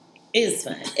It's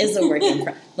fun. It's a work in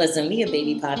progress. Listen, we a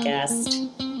baby podcast.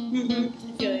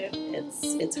 I feel you.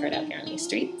 It's hard out here on these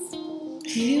streets.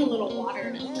 You need a little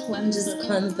water to cleanse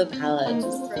the palate. cleanse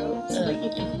the throat so that you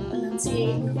can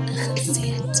enunciate.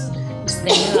 See it. Just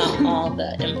thinking about all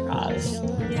the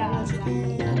improv. Yeah,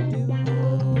 exactly.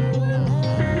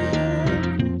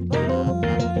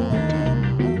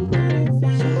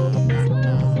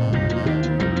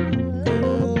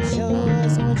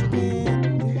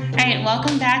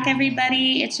 Welcome back,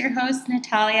 everybody. It's your host,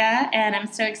 Natalia, and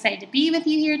I'm so excited to be with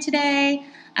you here today.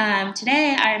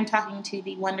 Today, I am talking to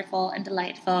the wonderful and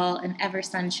delightful and ever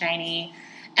sunshiny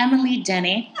Emily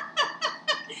Denny.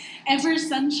 Ever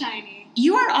sunshiny.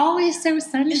 You are always so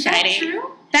sunshiny. Is that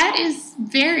true? That is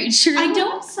very true. I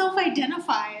don't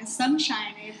self-identify as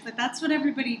sunshiny, but that's what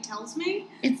everybody tells me.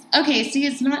 It's okay. See,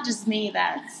 it's not just me.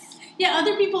 That's yeah.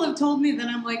 Other people have told me that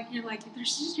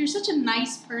you're such a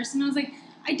nice person. I was like,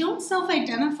 I don't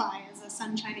self-identify as a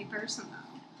sunshiny person,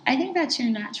 though. I think that's your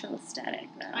natural aesthetic,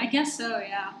 though. I guess so,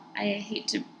 yeah. I hate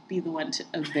to be the one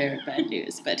of bear bad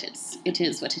news, but it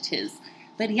is what it is.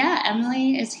 But yeah,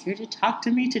 Emily is here to talk to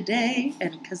me today,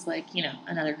 and because,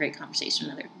 another great conversation,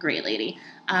 another great lady.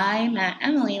 I met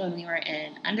Emily when we were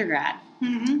in undergrad,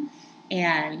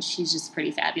 and she's just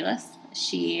pretty fabulous.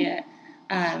 She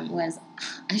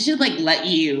I should let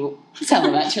you tell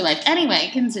about your life. Anyway,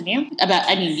 continue.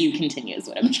 You continue is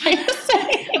what I'm trying to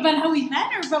say. About how we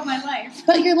met or about my life?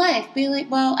 About your life.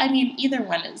 Either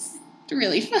one is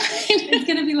really fine. It's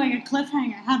going to be like a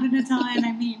cliffhanger. How did Natalia and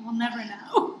I meet? We'll never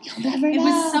know. You'll never know. It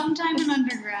was sometime in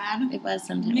undergrad. It was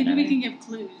sometime Maybe we can give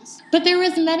clues. But there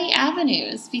was many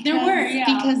avenues. Because, there were, yeah.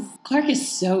 Because Clark is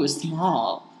so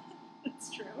small.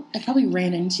 That's true. I probably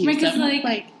ran into you. Because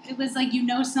it was like you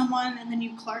know someone and then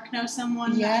you Clark know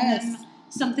someone. Yes. And then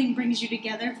something brings you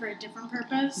together for a different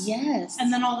purpose. Yes.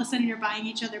 And then all of a sudden you're buying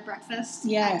each other breakfast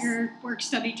at your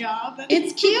work-study job.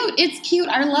 It's cute. It's cute.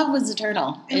 Our love was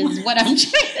eternal is what I'm trying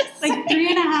to say.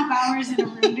 3.5 hours in a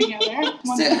room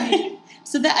together.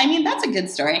 So that's a good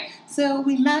story. So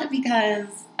we met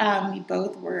because we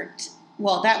both worked.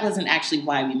 Well, that wasn't actually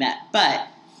why we met, but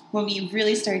when we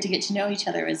really started to get to know each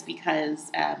other was because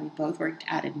we both worked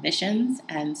at admissions,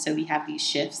 and so we have these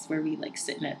shifts where we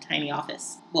sit in a tiny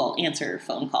office. Well, answer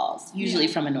phone calls, usually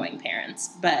from annoying parents,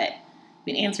 but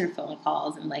we'd answer phone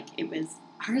calls, and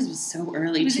ours was so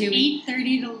early too. It was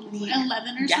 8:30 to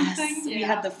 11 or something. Yes, we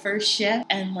had the first shift,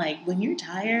 and when you're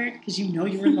tired because you know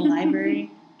you were in the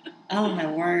library. Oh my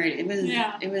word! It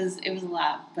was a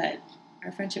lot, but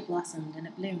our friendship blossomed and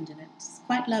it bloomed, and it's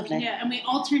quite lovely. Yeah, and we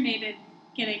alternated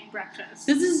getting breakfast.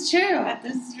 This is true.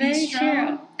 This is very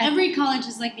true. Every college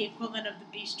is the equivalent of the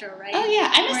bistro, right? Oh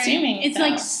yeah, I'm assuming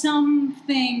it's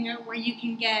something where you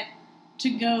can get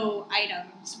to-go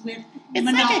items with it's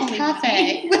Monopoly like a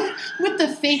cafe with the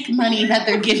fake money that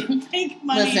they're giving. Fake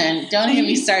money. Listen, don't get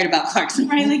me started about Clarkson.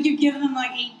 Right, you give them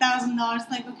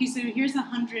 $8,000. Okay, so here's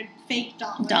 100 fake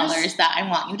dollars that I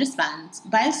want you to spend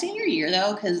by the senior year,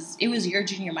 though, because it was your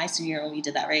junior, my senior year when we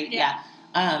did that, right? Yeah.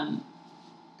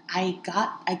 I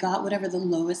got whatever the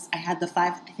lowest. I had the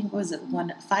 5. I think what was it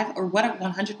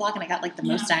 100 block, and I got the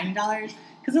most dining dollars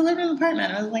because I lived in an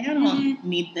apartment. I was like, I don't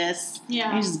need this.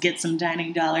 Yeah, I just get some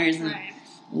dining dollars and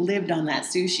lived on that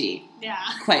sushi. Yeah,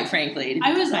 quite frankly,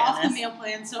 I was off the meal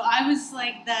plan, so I was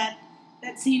that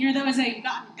senior that was like, you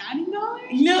got dining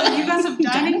dollars? No, you got some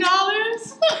dining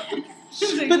dollars.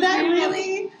 But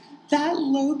that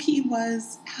low-key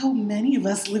was how many of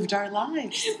us lived our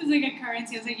lives. It was like a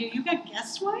currency. I was like, you got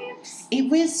guest wives? It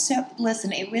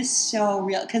was so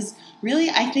real. Because really,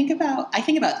 I think about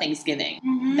Thanksgiving.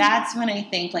 Mm-hmm. That's when I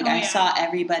think, I saw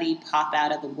everybody pop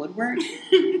out of the woodwork.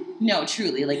 No,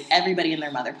 truly, everybody and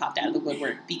their mother popped out of the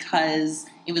woodwork. Because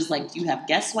it was do you have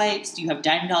guest swipes? Do you have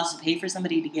dining dollars to pay for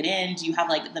somebody to get in? Do you have,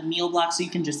 the meal block so you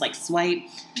can just, swipe?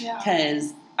 Yeah.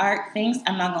 Because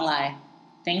I'm not going to lie,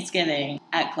 Thanksgiving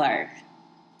at Clark.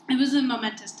 It was a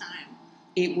momentous time.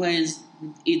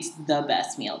 It's the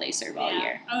best meal they serve all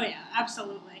year. Oh yeah,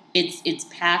 absolutely. It's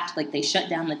packed, they shut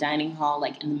down the dining hall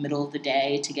in the middle of the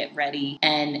day to get ready,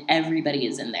 and everybody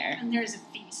is in there. And there's a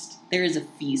feast. There is a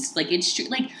feast. It's true.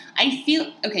 I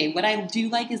feel, okay, what I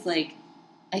do is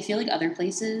I feel other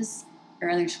places or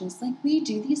other schools, we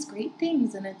do these great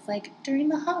things, and it's during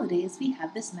the holidays we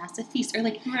have this massive feast, or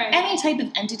any type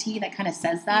of entity that kind of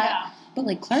says that. Yeah.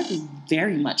 But Clark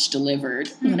very much delivered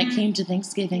when it came to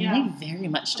Thanksgiving. Yeah. They very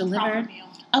much delivered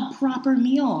a proper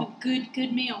meal. A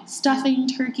good meal. Stuffing,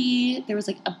 turkey. There was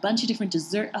a bunch of different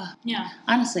dessert. Yeah.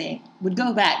 Honestly, would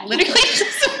go back literally.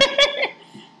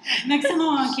 Next time I'm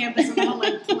on campus, I'm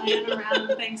gonna plan around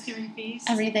the Thanksgiving feast.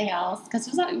 Everything else, because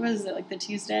was it the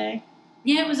Tuesday?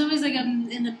 Yeah, it was always like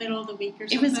in the middle of the week or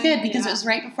something. It was good because Yeah. it was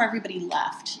right before everybody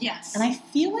left. Yes. And I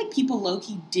feel like people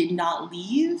low-key did not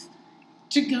leave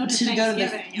to go to Thanksgiving.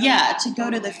 to go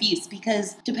to the feast,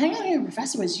 because depending on who your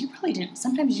professor was, you probably didn't,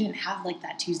 sometimes you didn't have like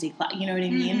that Tuesday class, you know what I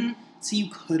mean? Mhm. So you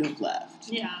could have left.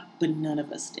 Yeah. But none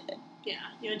of us did. Yeah.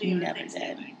 You had to We go to never did.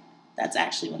 Thanksgiving. That's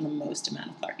actually when the most amount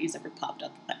of parties ever popped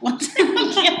up at one time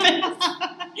on campus.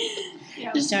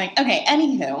 Yeah. Just joking. Okay,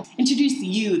 anywho, introduce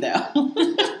you though.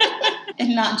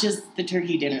 And not just the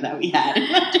turkey dinner that we had.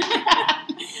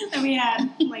 And we had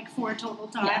like 4 total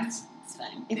times. It's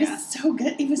fine. It Yeah. was so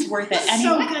good. It was worth it.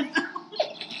 So Anyway.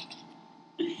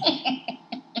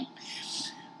 good.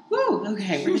 Woo,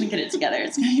 okay, we're gonna get it together.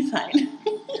 It's gonna be fine.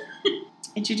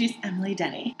 Introduce Emily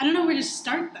Denny. I don't know where to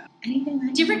start though. Anything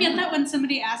that Do you ever get want. that when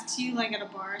somebody asks you like at a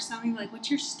bar or something, like, what's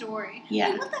your story? Yeah.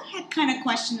 Like, what the heck kind of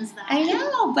question is that? I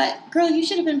know, but girl, you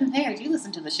should have been prepared. You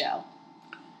listened to the show.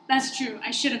 That's true.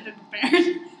 I should have been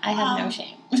prepared. I have no Um,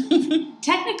 shame.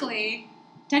 Technically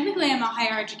I'm a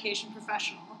higher education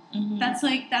professional. Mhm.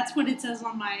 That's what it says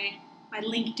on my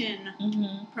LinkedIn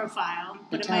Mhm. profile.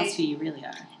 But But tell us who you really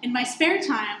are. in my spare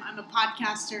time, I'm a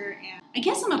podcaster and I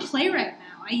guess I'm a playwright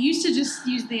now. I used to just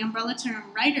use the umbrella term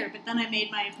writer, but then I made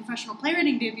my professional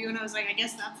playwriting debut and I was like, I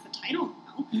guess that's the title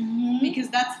now. Mm-hmm. Because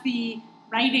that's the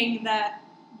writing that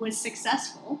was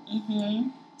successful. Mm-hmm.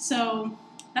 So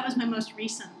that was my most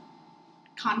recent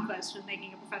conquest, was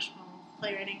making a professional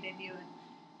playwriting debut at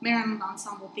Maryland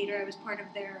Ensemble Theater. I was part of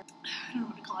their, I don't know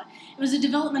what to call it. It was a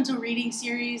developmental reading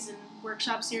series and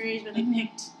workshop series where they Mhm.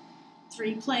 picked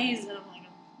 3 plays out of like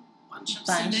a bunch of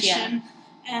Bunch, submission.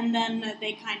 And then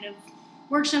they kind of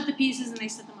workshopped the pieces and they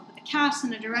set them up with a cast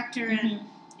and a director. And Mhm.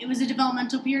 it was a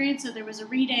developmental period, so there was a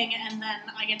reading, and then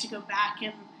I get to go back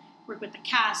and work with the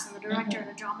cast and the director Mhm.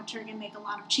 and the dramaturg and make a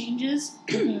lot of changes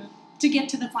Mhm. to get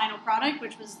to the final product,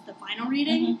 which was the final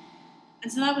reading. Mhm.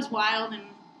 And so that was wild and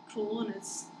cool, and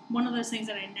it's one of those things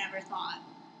that I never thought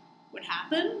would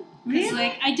happen. Because,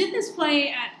 like, I did this play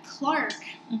at Clark.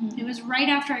 Mhm. It was right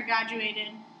after I graduated.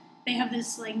 They have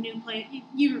this, like, new play.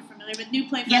 You were familiar with New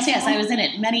Play Yes, Festival. I was in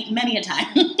it many a time.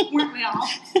 Weren't we all?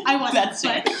 I wasn't, That's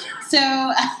but right.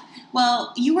 So,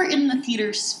 well, you were in the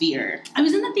theater sphere. I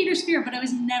was in the theater sphere, but I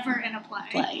was never in a Play,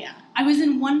 yeah. I was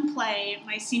in one play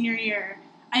my senior year.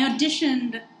 I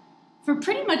auditioned for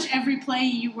pretty much every play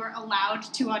you were allowed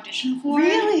to audition for.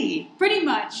 Really? Pretty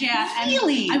much, yeah. And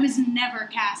Really? I was never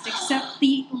cast except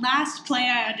the last play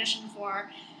I auditioned for.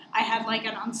 I had like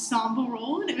an ensemble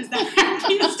role, and it was the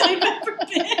happiest I've ever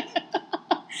been.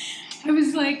 I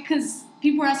was like, because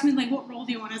people were asking me like, "What role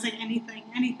do you want?" I was like, "Anything."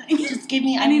 Just give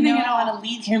me, I Anything know at I all. want to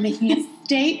leave here making a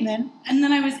statement. And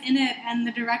then I was in it, and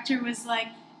the director was like,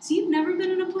 "So you've never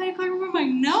been in a play at Clark before?" I'm like,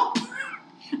 "Nope."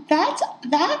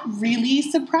 That really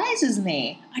surprises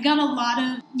me. I got a lot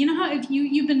of, you know how if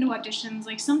you've been to auditions,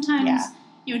 like sometimes Yeah.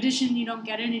 you audition, you don't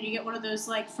get it, and you get one of those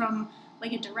like from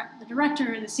like the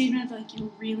director or the stage manager, like, you're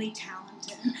really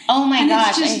talented. Oh my And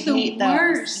gosh, it's just I the hate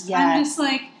worst. those. Yeah. I'm just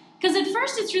like, because at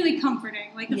first it's really comforting.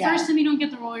 Like the Yeah. first time you don't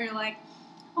get the role, you're like,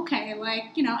 okay,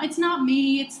 like, you know, it's not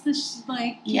me. It's this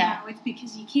like, you Yeah. know, it's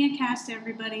because you can't cast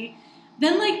everybody.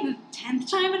 Then like the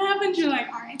 10th time it happens, you're like,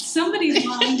 all right, somebody's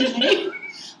lying to me.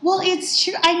 Well, it's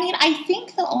true. I mean, I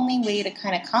think the only way to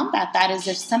kind of combat that is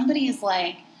if somebody is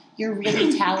like, you're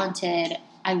really talented,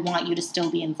 I want you to still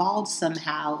be involved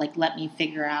somehow, like, let me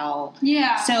figure out.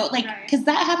 Yeah. So, like, right. because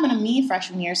that happened to me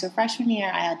freshman year. So, freshman year,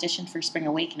 I auditioned for Spring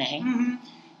Awakening, Mhm.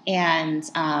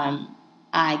 and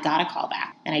I got a call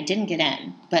back, and I didn't get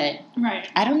in. But Right.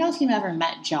 I don't know if you ever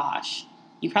met Josh.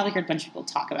 You probably heard a bunch of people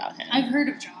talk about him. I've heard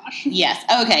of Josh. Yes.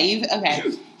 Okay. Okay.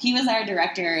 He was our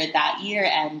director that year,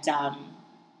 and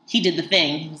he did the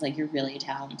thing. He was like, "You're really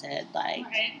talented. Like,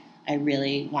 Right. I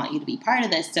really want you to be part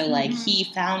of this." So, like, Mhm. he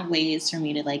found ways for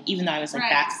me to, like, even though I was like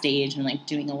Right. backstage and like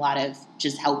doing a lot of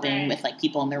just helping Right. with like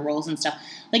people in their roles and stuff.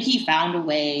 Like, he found a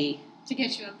way. To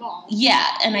get you involved. Yeah,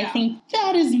 and I Yeah. think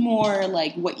that is more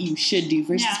like what you should do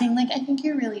versus Yeah. being like, "I think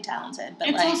you're really talented," but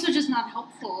It's like, also just not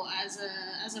helpful as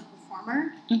a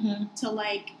performer mhm. to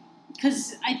like,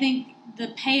 because I think the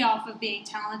payoff of being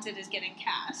talented is getting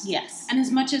cast. Yes. And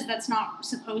as much as that's not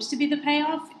supposed to be the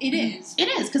payoff, it is. It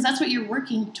is, because that's what you're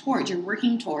working towards. You're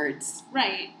working towards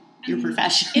Right. your And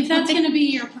profession. If that's going to be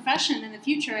your profession in the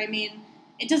future, I mean,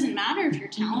 it doesn't matter if you're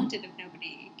Mm-hmm. talented if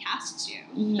nobody casts you.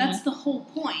 Mhm. That's the whole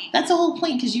point. That's the whole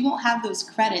point, because you won't have those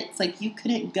credits. Like, you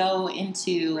couldn't go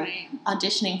into Right.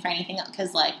 auditioning for anything else.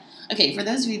 Because, like, okay, for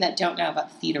those of you that don't know about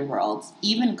the theater world,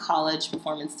 even college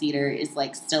performance theater is,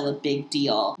 like, still a big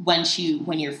deal when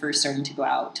you're first starting to go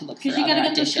out to look for 'Cause you other gotta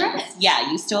get those auditions. credits.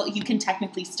 Yeah, you can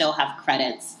technically still have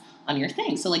credits on your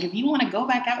thing. So like if you want to go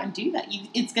back out and do that,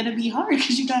 it's going to be hard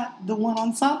because you got the one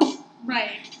ensemble.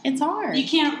 Right. It's hard. You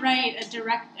can't write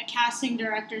a casting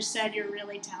director said you're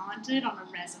really talented on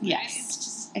a resume. Yes. It's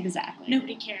just exactly.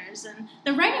 nobody cares. And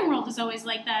the writing world is always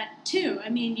like that too. I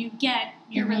mean, you get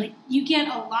a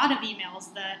lot of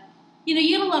emails that you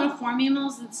get a lot of form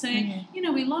emails that say,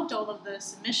 we loved all of the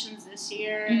submissions this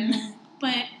year,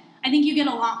 but I think you get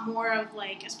a lot more of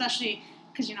like, especially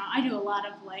because I do a lot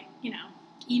of like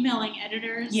emailing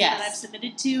editors that I've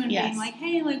submitted to and being like,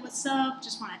 hey, like, what's up?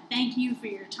 Just want to thank you for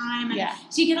your time. And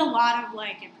so you get a lot of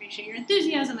like, I appreciate your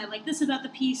enthusiasm. I like this about the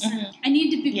piece. And I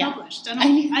need to be published.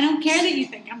 I don't care that you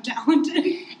think I'm talented.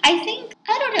 I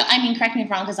don't know. I mean, correct me if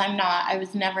I'm wrong, because I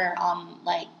was never on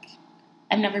like,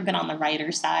 I've never been on the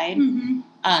writer side, even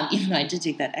though I did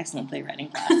take that excellent playwriting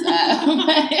class.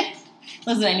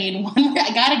 But listen, I need one more.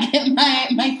 I got to get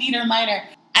my theater minor.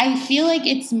 I feel like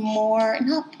it's more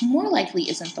likely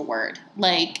isn't the word.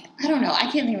 Like, I don't know.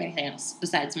 I can't think of anything else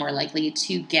besides more likely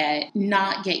to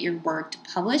not get your work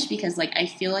published, because like I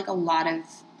feel like a lot of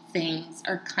things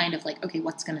are kind of like, okay,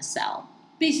 what's going to sell?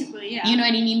 Basically, yeah. You know what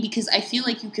I mean? Because I feel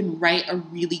like you can write a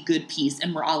really good piece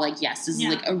and we're all like, yes, this is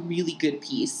like a really good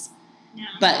piece. Yeah.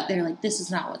 But they're like, this is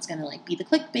not what's going to like be the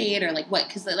clickbait or like what?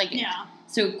 Because like,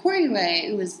 So Corey Way,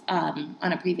 who was on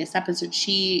a previous episode,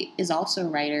 she is also a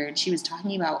writer, and she was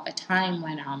talking about a time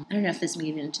when I don't know if this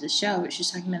made it into the show, but she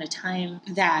was talking about a time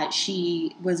that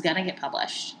she was going to get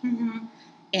published.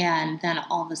 And then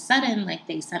all of a sudden, like,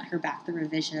 they sent her back the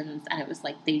revisions, and it was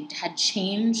like they had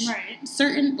changed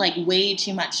certain, like, way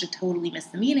too much to totally miss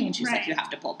the meaning, and she was like, you have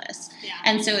to pull this. Yeah.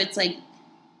 And so it's like,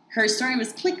 her story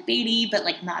was clickbaity, but,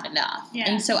 like, not enough. Yeah.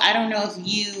 And so I don't know if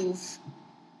you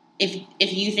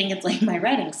think it's like my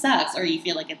writing sucks, or you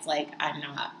feel like it's like I'm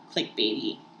not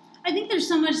clickbaity. I think there's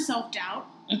so much self-doubt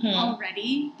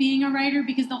already being a writer,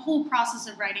 because the whole process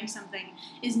of writing something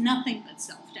is nothing but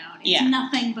self-doubt. It's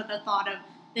nothing but the thought of,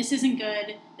 this isn't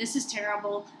good, this is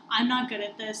terrible, I'm not good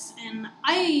at this. And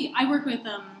I work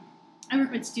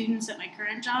with students at my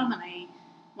current job, and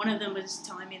one of them was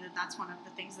telling me that that's one of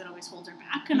the things that always holds her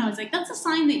back. And I was like, that's a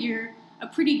sign that you're a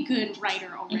pretty good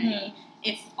writer already.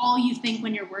 If all you think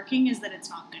when you're working is that it's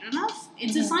not good enough,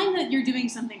 it's a sign that you're doing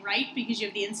something right, because you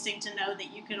have the instinct to know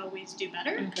that you can always do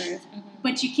better.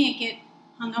 But you can't get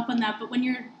hung up on that. But when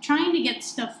you're trying to get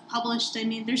stuff published, I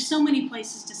mean, there's so many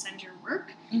places to send your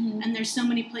work, and there's so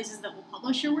many places that will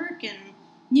publish your work, and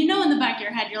in the back of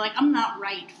your head, you're like, I'm not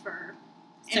right for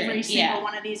every single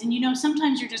one of these. And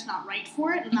sometimes you're just not right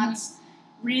for it, and that's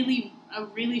really a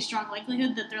really strong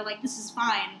likelihood that they're like, this is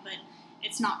fine, but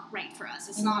it's not right for us.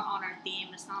 It's not on our theme.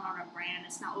 It's not on our brand.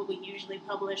 It's not what we usually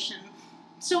publish. And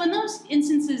so in those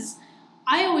instances,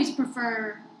 I always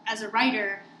prefer, as a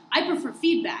writer, I prefer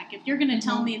feedback. If you're going to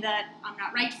tell me that I'm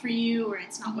not right for you, or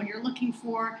it's not what you're looking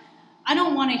for, I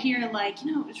don't want to hear like,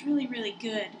 it was really, really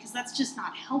good, because that's just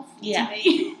not helpful to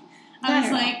me. I was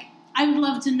like, I would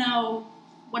love to know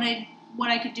what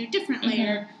I could do differently,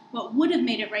 or what would have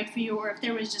made it right for you, or if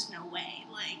there was just no way.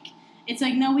 Like, it's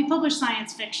like, no, we publish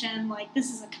science fiction. Like,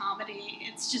 this is a comedy.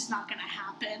 It's just not going to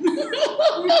happen.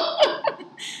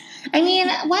 I mean,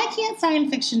 why can't science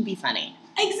fiction be funny?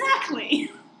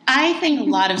 Exactly. I think a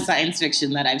lot of science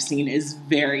fiction that I've seen is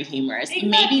very humorous. Exactly.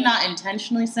 Maybe not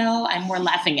intentionally so. I'm more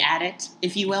laughing at it,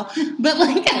 if you will. But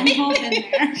like, we've all been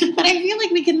there. But I feel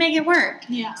like we can make it work.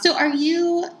 Yeah. So, are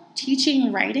you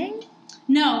teaching writing?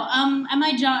 No. At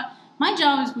my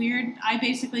job is weird. I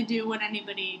basically do what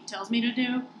anybody tells me to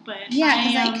do. But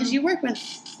because you work with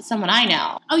someone I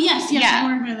know. Oh yes, I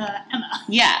work with Emma.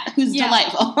 Yeah, who's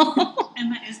delightful.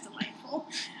 Emma is delightful.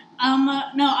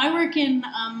 No, I work in,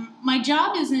 my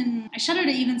job is in, I shudder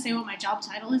to even say what my job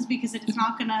title is, because it's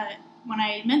not gonna, when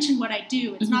I mention what I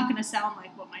do, it's not gonna sound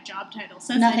like what my job title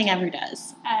says. Nothing ever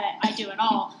does. I do at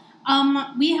all.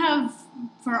 We have,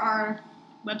 for our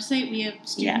website, we have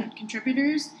student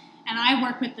contributors, and I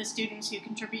work with the students who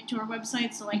contribute to our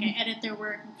website, so, like, I edit their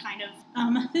work and kind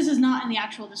of, this is not in the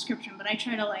actual description, but I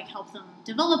try to, like, help them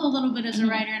develop a little bit as a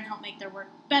writer and help make their work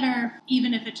better,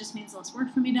 even if it just means less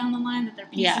work for me down the line, that their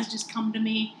pieces just come to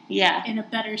me in a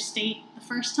better state the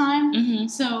first time.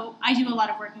 So I do a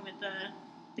lot of working with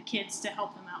the kids to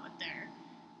help them out with their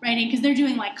writing, because they're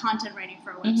doing, like, content writing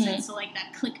for our website, so, like,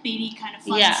 that clickbaity kind of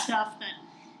fun stuff that,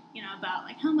 about,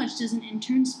 like, how much does an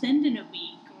intern spend in a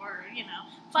week, or,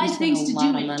 5 things to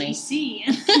do in DC.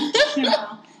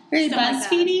 Very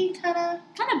BuzzFeedy, kind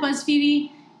of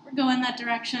BuzzFeedy. We're going that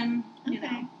direction, you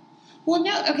know. Well,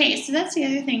 no, okay, so that's the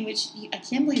other thing, which I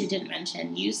can't believe you didn't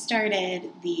mention. You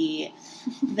started the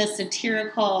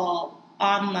satirical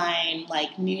online,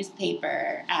 like,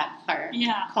 newspaper at Park.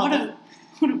 Yeah, called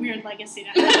What a weird legacy to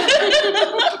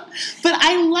have. But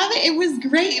I love it. It was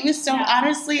great. It was so, Yeah.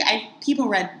 honestly, people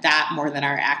read that more than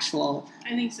our actual, I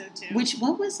think so too.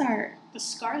 what was our, The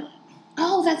Scarlet.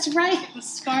 oh, that's right. The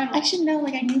Scarlet. I should know,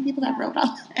 like, I knew people that wrote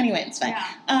on that. Anyway, it's fine.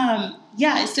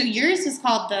 Yeah. So yours is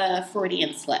called the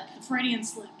Freudian Slip. The Freudian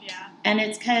Slip, yeah. And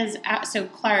it's because, so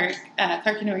Clark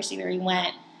University, where we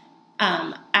went,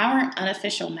 our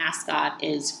unofficial mascot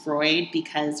is Freud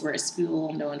because we're a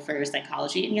school known for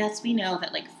psychology. And yes, we know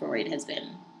that, like, Freud has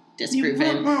been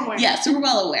disproven. We're aware. Yeah, so we're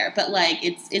well aware. But, like,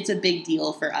 it's a big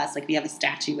deal for us. Like, we have a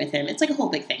statue with him. It's, like, a whole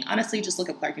big thing. Honestly, just look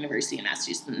up Clark University in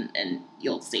Massachusetts and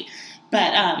you'll see.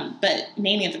 But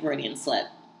naming it the Freudian Slip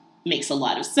makes a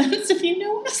lot of sense if you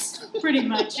know us. Pretty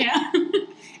much, yeah.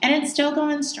 And it's still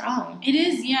going strong. It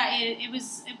is, yeah. It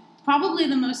was probably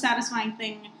the most satisfying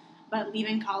thing about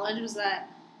leaving college was that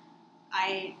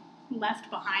I left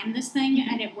behind this thing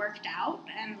and it worked out.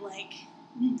 And, like,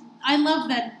 I love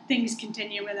that things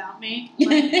continue without me.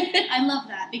 Like, I love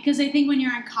that because I think when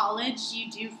you're in college,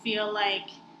 you do feel like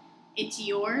it's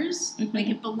yours. Mhm. Like,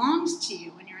 it belongs to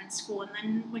you when you're in school. And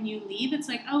then when you leave, it's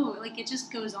like, oh, like, it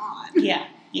just goes on. Yeah.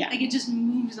 Like, it just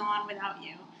moves on without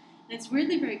you. And it's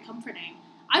weirdly very comforting.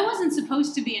 I wasn't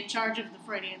supposed to be in charge of the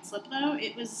Freudian Slip, though.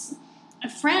 It was a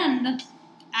friend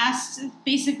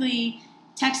basically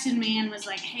texted me and was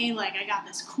like, hey, like, I got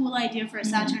this cool idea for a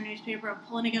satire newspaper. I'm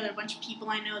pulling together a bunch of people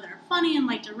I know that are funny and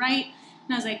like to write.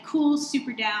 And I was like, cool,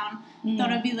 super down.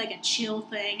 Thought it'd be like a chill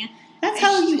thing. That's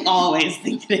how you always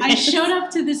think it is. I showed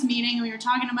up to this meeting and we were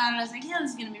talking about it. I was like, yeah,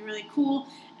 this is going to be really cool.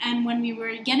 And when we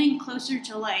were getting closer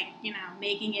to, like, you know,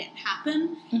 making it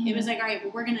happen, it was like, all right,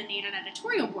 well, we're going to need an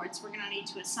editorial board, so we're going to need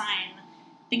to assign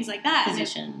things like that.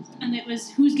 Positions. And it was,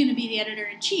 who's going to be the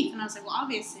editor-in-chief? And I was like, well,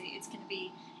 obviously it's going to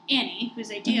be Annie, whose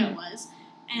idea it was.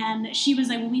 And she was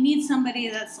like, well, we need somebody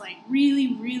that's, like,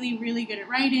 really, really, really good at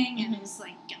writing and is,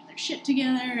 like, get their shit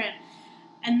together.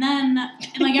 And then,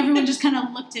 like, everyone just kind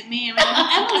of looked at me and was like,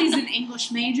 well, Emily's an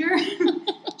English major.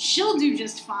 She'll do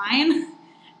just fine.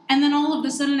 And then all of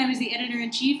a sudden I was the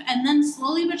editor-in-chief. And then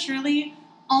slowly but surely,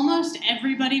 almost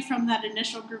everybody from that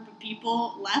initial group of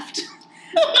people left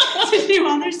to do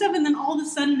other stuff. And then all of a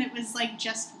sudden it was, like,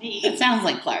 just me. It sounds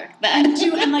like Clark. And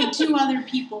two other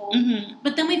people.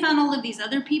 But then we found all of these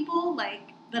other people,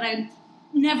 like, that I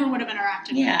never would have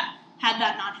interacted with had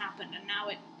that not happened. And now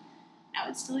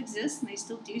it still exists and they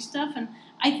still do stuff. And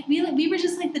I feel like we were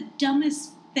just, like, the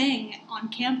dumbest thing on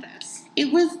campus.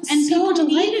 It was And so people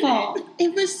needed delightful.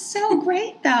 It was so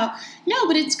great, though. No,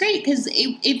 but it's great because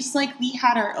it's like we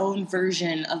had our own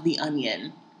version of The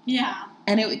Onion. Yeah.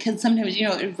 And because sometimes, you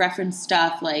know, it referenced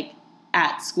stuff, like,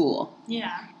 at school.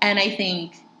 Yeah. And I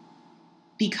think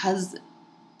because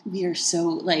we are so,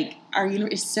 like, our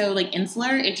universe is so, like,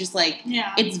 insular, it's just, like,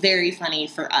 it's very funny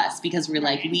for us because we're,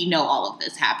 like, we know all of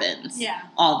this happens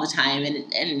all the time.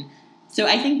 And so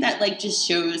I think that, like, just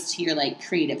shows to your, like,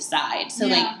 creative side. So,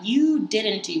 like, you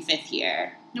didn't do fifth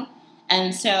year. Nope.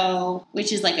 And so,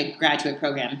 which is, like, a graduate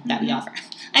program that we offer.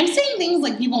 I'm saying things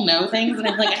like people know things, and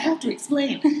I'm like, I have to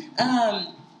explain.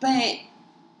 But,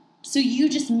 so you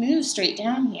just moved straight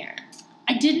down here.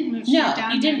 I didn't move straight down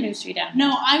No, you didn't move straight down.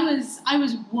 No, I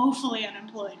was woefully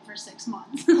unemployed for 6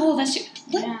 months. Oh, that's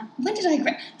true. When did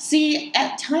I see,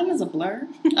 time is a blur.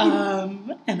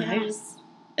 And I just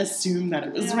assumed that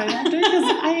it was right after because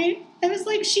I was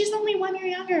like, she's only 1 year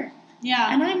younger.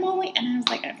 Yeah. And I'm only, and I was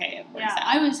like, okay, it works out.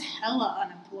 I was hella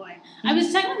unemployed. I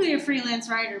was technically a freelance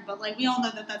writer, but, like, we all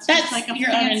know that that's just, like, a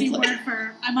fancy word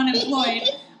for I'm unemployed.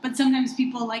 But sometimes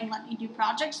people, like, let me do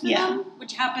projects for them,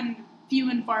 which happened few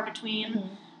and far between.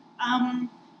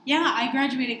 I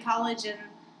graduated college and,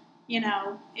 you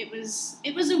know, it was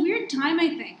a weird time, I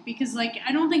think, because, like,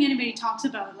 I don't think anybody talks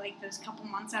about, like, those couple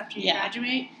months after you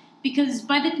graduate, because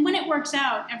when it works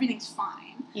out, everything's fine.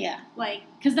 Yeah. Like,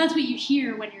 because that's what you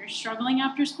hear when you're struggling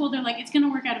after school. They're like, it's going to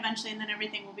work out eventually and then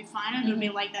everything will be fine. And it'll be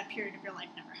like that period of your life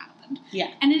never happened.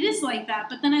 Yeah. And it is like that.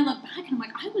 But then I look back and I'm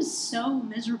like, I was so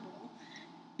miserable.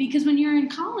 Because when you're in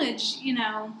college, you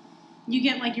know, you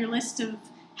get, like, your list of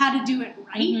how to do it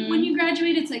right when you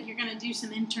graduate. It's like you're going to do some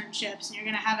internships and you're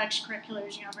going to have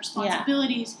extracurriculars, you have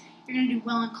responsibilities. You're going to do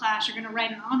well in class. You're going to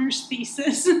write an honors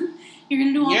thesis. You're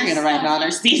going to do all this stuff. You're going to write an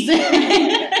honors thesis.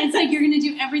 It's like you're going to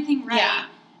do everything right. Yeah.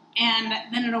 And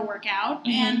then it'll work out.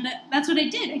 And that's what I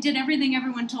did. I did everything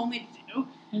everyone told me to do.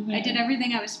 I did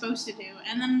everything I was supposed to do.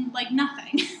 And then, like,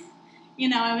 nothing. You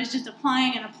know, I was just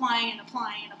applying and applying and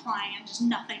applying and applying and just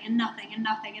nothing and nothing and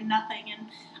nothing and nothing. And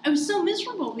I was so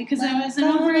miserable because I was an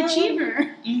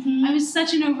overachiever. I was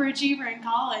such an overachiever in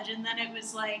college. And then it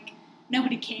was like,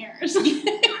 nobody cares.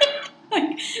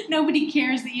 Like, nobody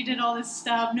cares that you did all this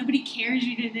stuff. Nobody cares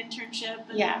you did an internship.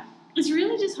 And Yeah. it's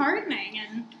really disheartening.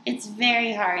 And It's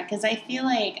very hard because I feel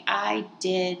like I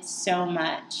did so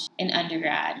much in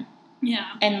undergrad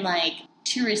yeah. and like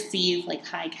to receive like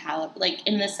high caliber, like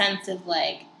in the sense of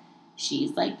like,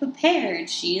 she's like prepared,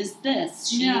 she is this,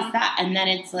 she Yeah. is that. And then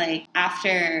it's like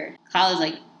after college,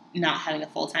 like not having a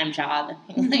full-time job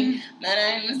and being Mhm. like,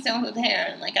 then I'm still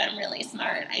prepared and like I'm really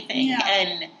smart, I think. Yeah.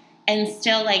 And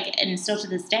still to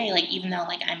this day, like even though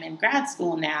like I'm in grad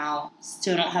school now,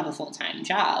 still don't have a full-time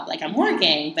job. Like I'm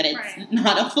working, but it's Right.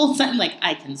 not a full-time, like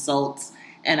I consult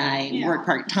and I Yeah. work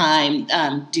part-time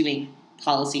doing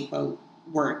policy quote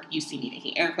work. You see me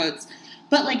making air quotes.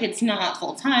 But like it's not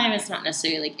full-time, it's not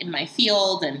necessarily like in my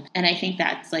field, and I think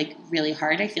that's like really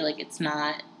hard. I feel like it's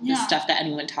not the Yeah. stuff that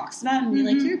anyone talks about and be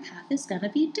like, Mhm. your path is gonna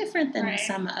be different than Right.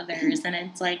 some others. And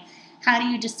it's like, how do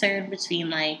you discern between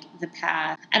like the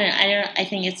path? I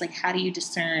think it's like, how do you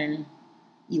discern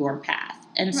your path?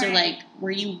 And so Right. like, were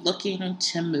you looking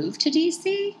to move to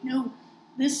DC? No.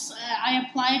 This, I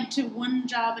applied to one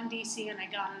job in DC and I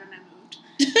got it and I moved.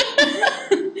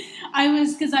 I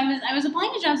was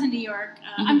applying to jobs in New York.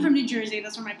 I'm Mhm. from New Jersey.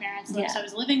 That's where my parents live. Yeah. So I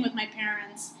was living with my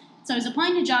parents. So I was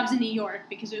applying to jobs in New York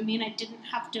because it would mean I didn't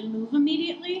have to move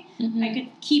immediately. Mhm. I could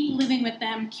keep living with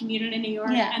them, commute into New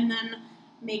York, Yeah. and then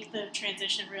make the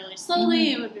transition really slowly.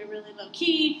 Mhm. It would be really low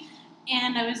key.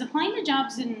 And I was applying to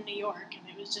jobs in New York, and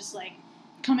it was just like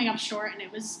coming up short. And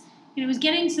it was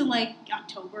getting to like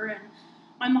October, and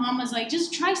my mom was like,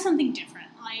 just try something different.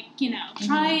 Like,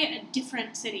 try a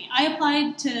different city. I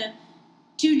applied to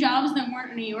 2 jobs that weren't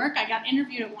in New York. I got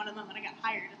interviewed at one of them, and I got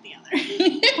hired at the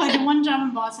other. Applied to one job in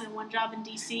Boston and one job in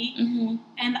DC. Mhm.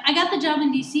 And I got the job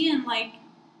in DC in like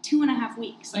 2.5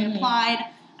 weeks. I Mhm. applied.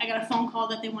 I got a phone call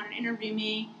that they wanted to interview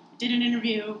me. Did an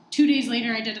interview. 2 days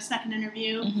later, I did a second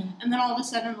interview. Mhm. And then all of a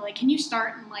sudden, they're like, can you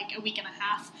start in like a week and a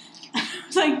half? I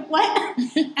was like, what?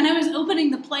 And I was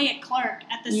opening the play at Clark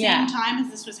at the Yeah. same time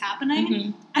as this was happening.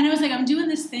 Mhm. And I was like, I'm doing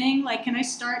this thing. Like, can I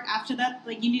start after that?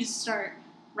 Like, you need to start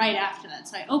right after that.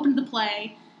 So I opened the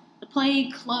play. The play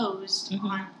closed Mhm.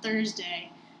 on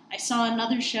Thursday. I saw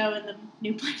another show in the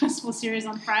New Play Festival series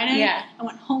on Friday. Yeah. I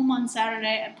went home on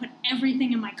Saturday. I put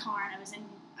everything in my car, and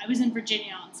I was in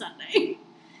Virginia on Sunday.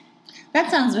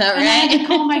 That sounds about And I had to right.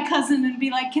 call my cousin and be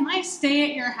like, can I stay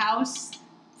at your house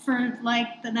for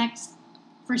like the next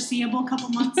foreseeable couple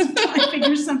months until I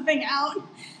figure something out?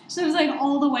 So it was like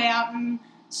all the way out in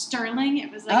Sterling.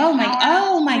 It was like Oh an my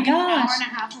hour gosh. and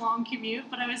a half long commute.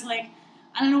 But I was like,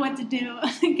 I don't know what to do.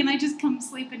 Can I just come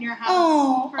sleep in your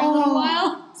house for a little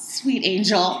while? Sweet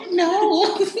angel.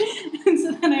 No.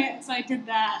 And so I did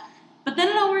that. But then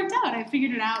it all worked out. I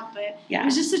figured it out. But Yeah. it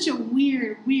was just such a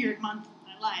weird month of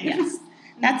my life. Yes.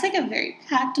 That's like a very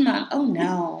packed month. Oh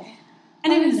no.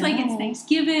 And it Oh, was like, it's no.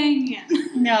 Thanksgiving.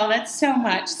 And No, that's so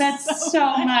much. That's So so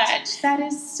much. much. That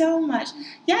is so much.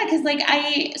 Yeah, because like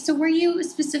so were you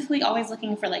specifically always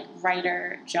looking for like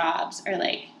writer jobs, or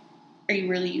like are you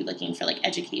really looking for like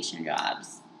education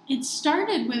jobs? it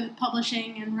started with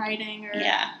publishing and writing or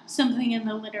Yeah. something in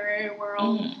the literary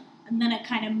world. Mhm. And then it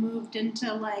kind of moved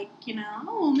into like,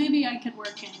 maybe I could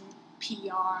work in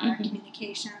PR, Mhm.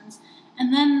 communications.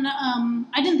 And then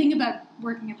I didn't think about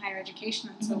working in higher education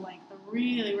until Mhm. like the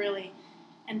really, really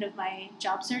end of my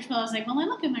job search. But I was like, well, I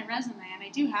look at my resume and I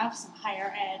do have some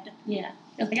higher ed Yeah.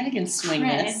 You're like, I can swing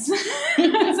creds. this.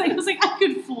 I was like, I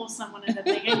could fool someone into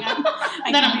thinking I That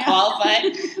can I'm be- qualified.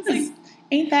 It's like,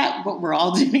 Ain't that what we're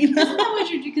all doing isn't though? that what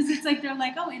you're doing? Because it's like they're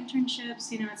like, oh,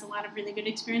 internships, it's a lot of really good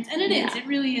experience. And it is, Yeah. it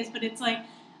really is. But it's like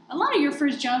a lot of your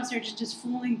first job search is just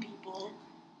fooling people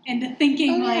into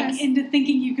thinking Oh, yes. into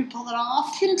thinking you could pull it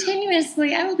off.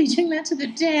 Continuously. I will be doing that to the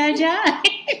day I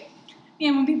die.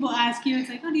 And when people ask you, it's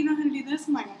like, oh, do you know how to do this?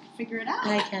 I'm like, I can figure it out.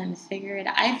 I can figure it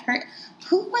out. I've heard.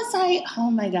 Who was I? Oh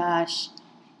my gosh.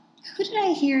 Who did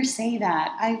I hear say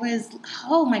that?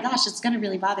 Oh my gosh, it's going to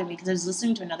really bother me because I was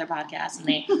listening to another podcast and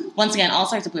they, once again, all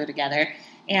start to blur together.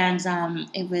 And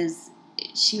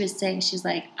she was saying, she's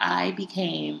like, I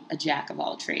became a jack of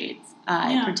all trades.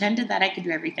 I Yeah. pretended that I could do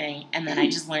everything and then I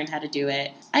just learned how to do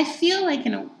it. I feel like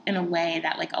in a way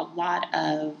that like a lot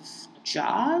of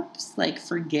jobs like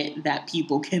forget that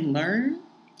people can learn.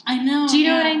 I know. Do you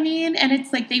know yeah. what I mean? And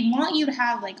it's like they want you to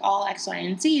have like all X, Y,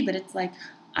 and Z, but it's like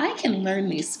I can learn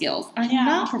these skills. I'm Yeah.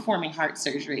 not performing heart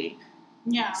surgery.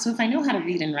 Yeah. So if I know how to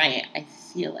read and write, I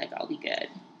feel like I'll be good.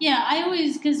 Yeah, I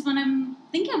always, because when I'm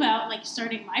thinking about like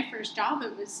starting my first job,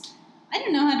 I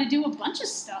didn't know how to do a bunch of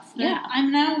stuff that Yeah.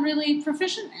 I'm now really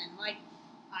proficient in. Like,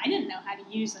 I didn't know how to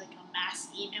use like a mass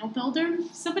email builder.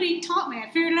 Somebody taught me. I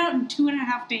figured it out in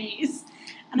 2.5 days.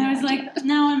 And I was like,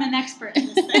 now I'm an expert in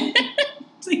this thing.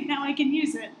 It's like, now I can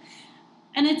use it.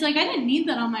 And it's like, I didn't need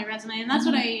that on my resume. And that's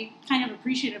what I kind of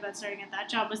appreciated about starting at that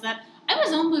job, was that I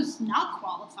was almost not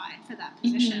qualified for that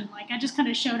position. Like, I just kind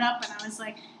of showed up and I was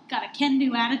like, got a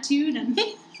can-do attitude and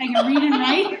I can read and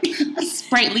write. A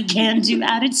sprightly can-do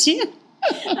attitude.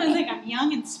 I was like, I'm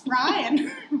young and spry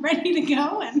and ready to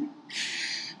go.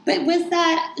 But was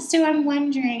that, so I'm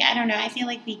wondering, I don't know, I feel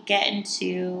like we get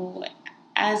into,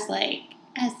 as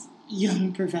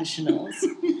young professionals,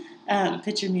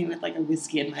 picture me with like a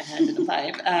whiskey in my hand and a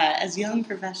pipe, as young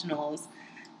professionals,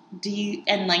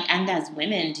 and as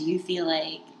women, do you feel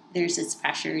like there's this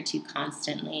pressure to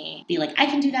constantly be like, I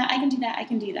can do that, I can do that, I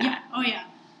can do that? Yeah. Oh, yeah.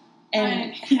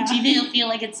 And do you feel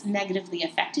like it's negatively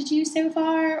affected you so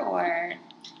far, or?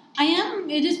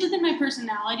 It is within my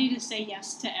personality to say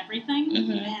yes to everything.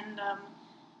 And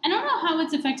I don't know how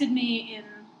it's affected me in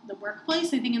the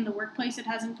workplace. I think in the workplace it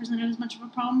hasn't presented as much of a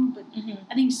problem, but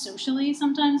I think socially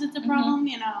sometimes it's a problem,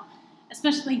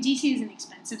 especially DC is an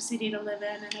expensive city to live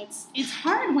in, and it's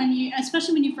hard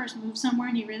especially when you first move somewhere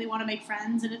and you really want to make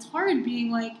friends, and it's hard being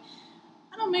like,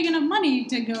 I don't make enough money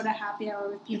to go to happy hour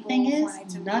with people. The thing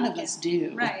is, none of us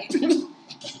do. Right.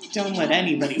 Don't let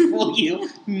anybody fool you.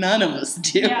 None of us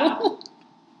do. Yeah.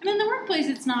 And in the workplace,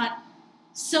 it's not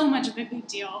so much of a big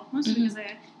deal. Mostly because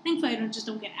thankfully I just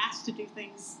don't get asked to do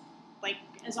things like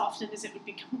as often as it would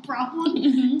become a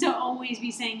problem to always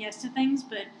be saying yes to things.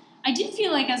 But I do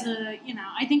feel like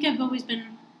I think I've always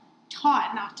been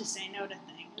taught not to say no to things.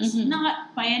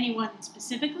 Not by anyone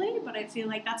specifically, but I feel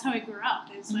like that's how I grew up.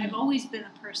 I've always been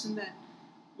a person that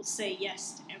will say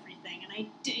yes to everything. And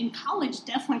in college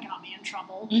definitely got me in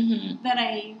trouble, that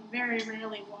I very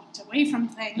rarely walked away from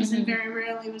things and very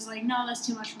rarely was like, no, that's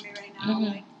too much for me right now.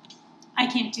 Like, I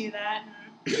can't do that.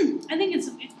 And I think it's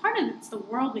part of it's the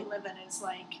world we live in is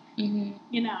like,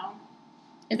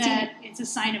 it's a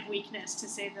sign of weakness to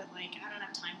say that, like, I don't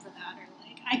have time for that, or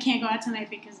like, I can't go out tonight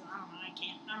because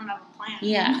I don't have a plan.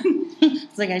 Yeah.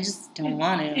 It's like, I just don't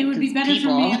want to. It would be better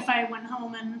for me if I went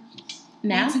home and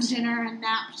napped? Ate some dinner and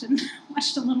napped and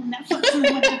watched a little Netflix and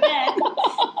went to bed.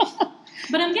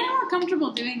 But I'm getting more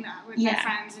comfortable doing that with my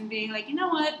friends and being like, you know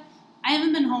what? I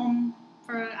haven't been home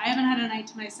I haven't had a night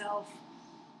to myself.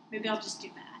 Maybe I'll just do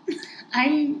that.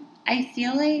 I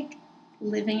feel like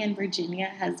living in Virginia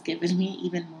has given me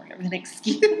even more of an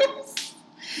excuse.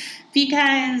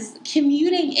 Because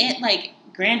commuting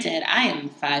granted, I am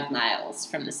 5 miles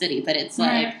from the city, but it's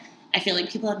like, I feel like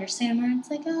people understand where it's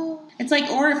like,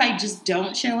 or if I just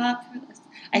don't show up for this,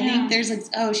 I think there's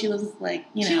like, she lives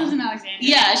she lives in Alexandria.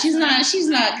 Yeah, she's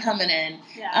not coming in,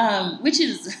 which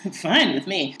is fine with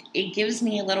me. It gives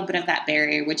me a little bit of that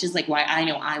barrier, which is like why I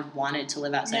know I wanted to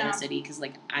live outside the city, because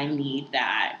like I need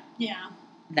that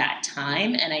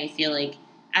time, and I feel like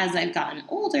as I've gotten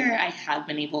older, I have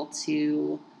been able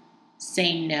to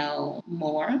say no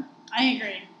more. I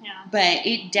agree, yeah. But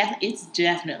it's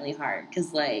definitely hard,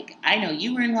 because, like, I know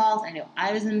you were involved, I know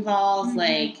I was involved,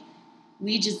 like,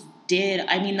 we just did,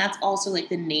 that's also, like,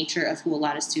 the nature of who a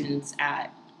lot of students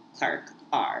at Clark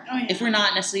are. Oh, yeah. If we're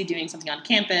not necessarily doing something on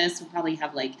campus, we'll probably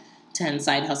have, like, 10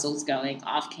 side hustles going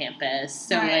off campus.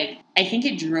 So, like, I think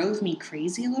it drove me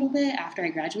crazy a little bit after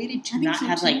I graduated to not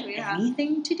have,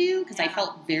 anything to do, because I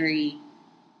felt very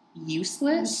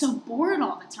useless. I was so bored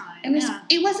all the time.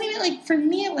 It wasn't even like, for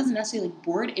me, it wasn't necessarily like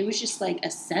bored. It was just like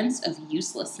a sense of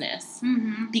uselessness,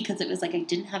 because it was like I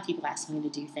didn't have people asking me to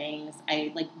do things.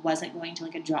 I like wasn't going to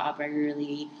like a job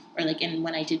regularly, or like, and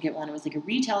when I did get one, it was like a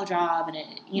retail job, and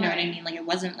it, you know what I mean? Like, it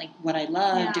wasn't like what I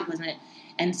loved. It wasn't,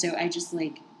 and so I just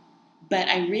like, but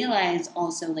I realized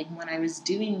also like when I was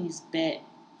doing these bit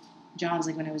jobs,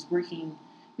 like when I was working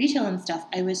retail and stuff,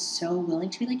 I was so willing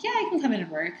to be like, yeah, I can come in and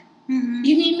work.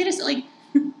 You need me to, like,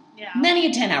 many a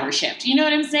 10-hour shift. You know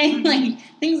what I'm saying? Like,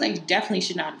 things I definitely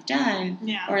should not have done.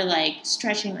 Or, like,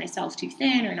 stretching myself too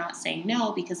thin or not saying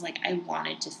no because, like, I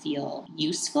wanted to feel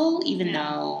useful even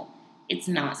though it's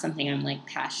not something I'm, like,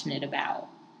 passionate about.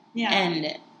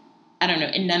 And, I don't know,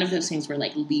 and none of those things were,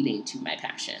 like, leading to my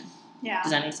passion.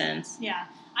 Does that make sense?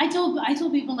 I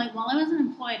told people, like, while I wasn't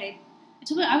employed,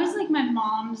 I was, like, my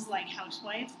mom's, like,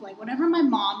 housewife. Like, whatever my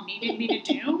mom needed me to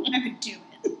do, I would do it.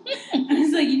 I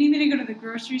was like, you need me to go to the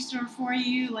grocery store for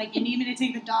you? Like, you need me to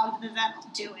take the dog to the vet? I'll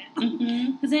do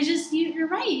it. Because you're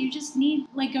right. You just need,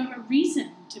 like, a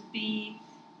reason to be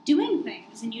doing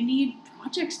things. And you need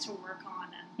projects to work on.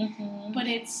 And, but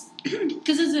it's,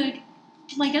 because as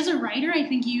a writer, I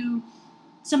think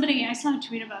I saw a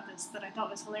tweet about this that I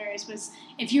thought was hilarious, was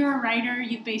if you're a writer,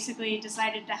 you've basically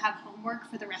decided to have homework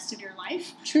for the rest of your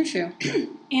life. True.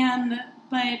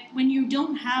 But when you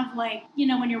don't have, like,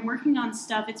 when you're working on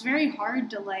stuff, it's very hard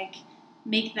to, like,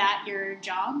 make that your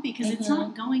job because it's Mhm.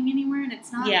 not going anywhere and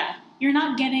it's not Yeah. you're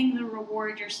not getting the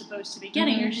reward you're supposed to be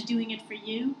getting. Mhm. You're just doing it for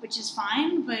you, which is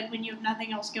fine. But when you have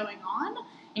nothing else going on,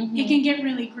 Mhm. it can get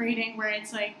really grating where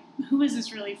it's like, who is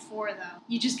this really for, though?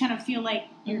 You just kind of feel like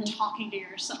you're Mhm. talking to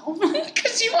yourself.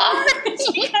 Because you are.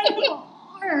 You kind of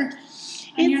are.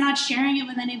 And you're not sharing it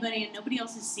with anybody and nobody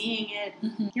else is seeing it.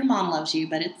 Mhm. Your mom loves you,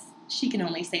 but she can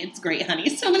only say it's great, honey,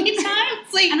 so many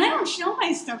times. Like, And I don't show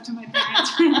my stuff to my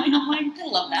parents, really. I'm like, I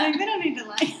love like, that. they don't need to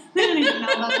they don't need to know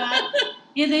about that.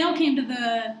 Yeah, they all came to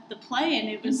the play, and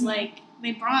it was Mhm. like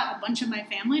they brought a bunch of my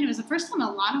family, and it was the first time a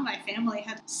lot of my family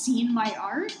had seen my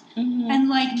art Mhm. and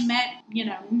like met,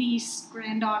 niece,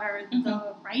 granddaughter,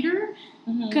 the writer,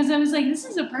 Mhm. because I was like, this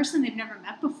is a person they've never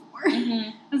met before.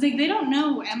 Mhm. I was like, they don't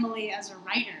know Emily as a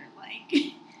writer,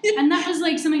 like, and that was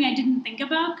like something I didn't think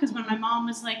about because when my mom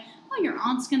was like, oh, your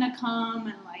aunt's gonna come,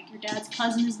 and like your dad's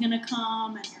cousin is gonna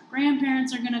come, and your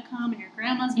grandparents are gonna come, and your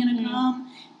grandma's gonna Mhm.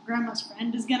 come, grandma's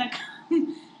friend is gonna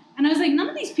come, and I was like, none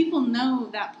of these people know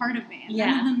that part of me, and none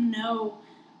Yeah. of them know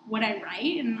what I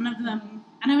write, and none of them,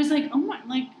 and I was like, oh my,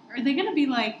 like, are they gonna be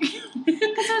like,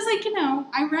 because I was like,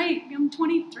 I write, I'm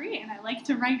 23, and I like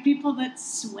to write people that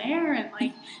swear and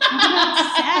like talk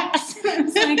about sex. I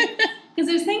was like, because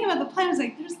I was thinking about the play, I was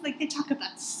like, there's like they talk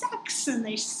about sex and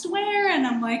they swear, and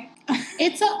I'm like,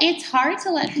 It's hard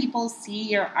to let people see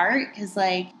your art because,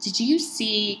 like, did you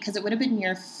see? Because it would have been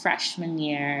your freshman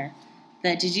year.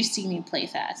 Did you see me play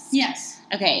fest? yes,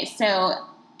 Okay, so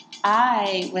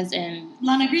I was in.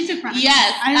 La Negrita Crime.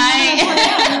 Yes, I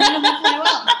remember that play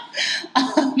well.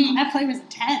 That play was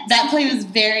intense. That play was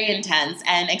very intense,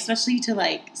 and especially to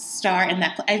like star in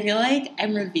that play, I feel like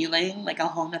I'm revealing like a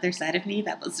whole other side of me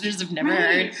that listeners have never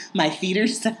heard, my theater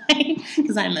side,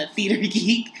 because I'm a theater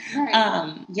geek.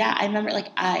 Right. Yeah, I remember like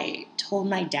I told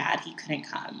my dad he couldn't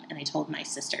come, and I told my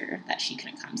sister that she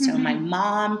couldn't come. So Mhm. my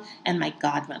mom and my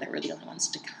godmother were the only ones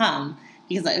to come.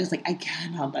 Because I was like, I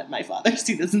cannot let my father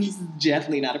see this, and this is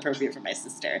definitely not appropriate for my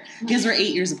sister. Because we're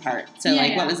 8 years apart. So, Yeah,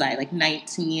 like, yeah. what was I, like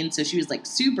 19? So she was, like,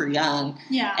 super young.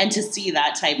 Yeah. And to see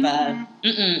that type Mhm. of,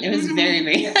 it was Mhm. very,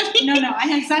 very heavy. No, I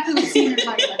had exactly the scene you're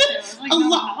talking about, too. I was like, A no,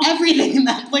 lot, no. everything in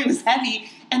that play was heavy.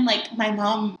 And, like, my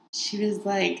mom, she was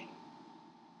like,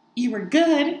 you were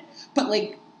good, but,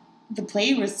 like, the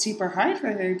play was super hard for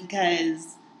her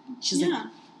because she's Yeah. like,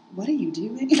 what are you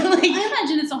doing? I like,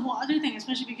 imagine it's a whole other thing,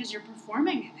 especially because you're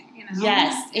performing in it,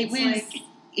 yes, it It's was. like-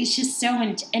 It's just so,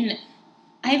 and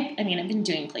I've been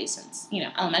doing plays since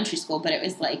elementary school, but it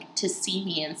was like to see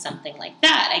me in something like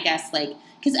that. I guess like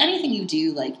because anything you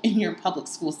do like in your public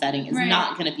school setting is Right.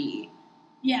 not going to be.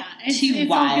 yeah, it's Too all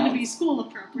wild. going to be school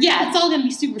appropriate. Yeah, it's all going to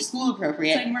be super school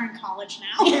appropriate. It's like we're in college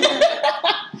now.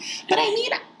 But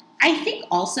I think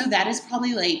also that is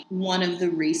probably like one of the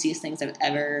raciest things I've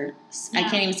ever. I Yeah.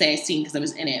 can't even say I've seen because I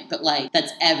was in it, but like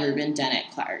that's ever been done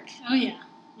at Clark. Oh yeah.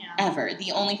 Ever.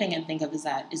 The only thing I think of is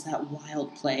that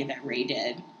wild play that Ray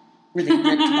did where they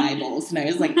ripped Bibles. And I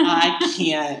was like, I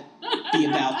can't be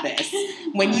about this.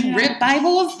 When you rip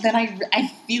Bibles, then I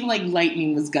feel like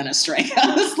lightning was going to strike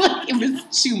us. Like, it was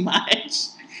too much.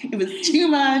 It was too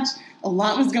much. A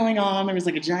lot was going on. There was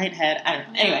like a giant head. I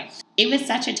don't know. Anyway, it was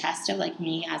such a test of like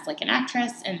me as like an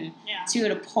actress and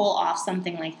to pull off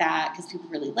something like that because people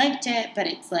really liked it. But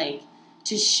it's like,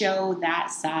 to show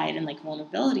that side and like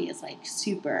vulnerability is like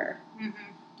super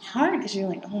hard because you're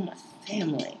like, oh, my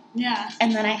family. Yeah.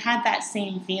 And then I had that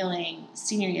same feeling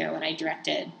senior year when I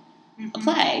directed a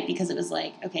play because it was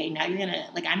like, okay, now you're gonna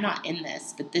like I'm not in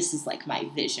this, but this is like my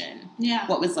vision. Yeah.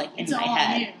 What was like in It's my all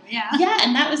head. new. Yeah. Yeah,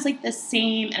 and that was like the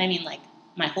same. And I mean, like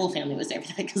my whole family was there for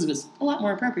that because it was a lot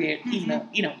more appropriate, even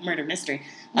though murder mystery.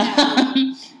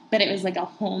 Yeah. But it was like a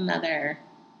whole nother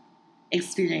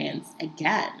experience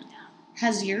again.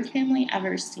 Has your family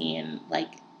ever seen,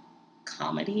 like,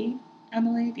 comedy,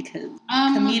 Emily? Because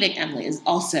comedic Emily is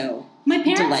also my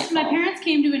delightful. parents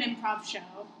came to an improv show.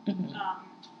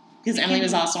 Because Emily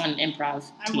was also on an improv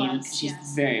I team. was, She's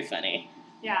yes. very funny.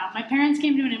 Yeah, my parents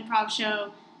came to an improv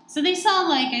show, so they saw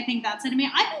like I think that side of me.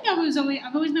 I think I've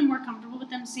always been more comfortable with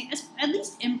them seeing at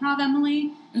least improv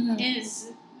Emily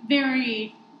is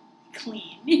very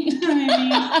clean. You know what I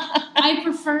mean? I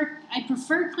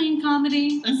prefer clean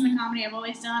comedy. That's the comedy I've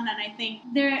always done, and I think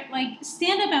they're like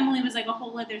stand up Emily was like a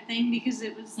whole other thing because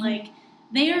it was like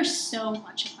they are so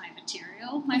much of my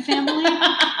material, my family,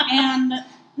 and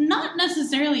not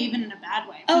necessarily even in a bad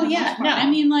way. For the most part. no. I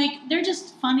mean, like they're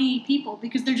just funny people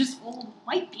because they're just old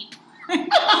white people.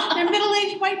 They're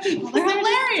middle-aged white people. They're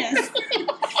hilarious.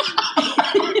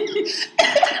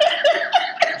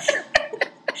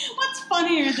 What's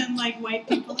funnier than like white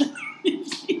people in their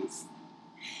 50s?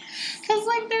 Because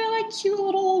like they're like cute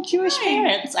little Jewish Right.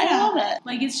 parents. I Yeah. love it.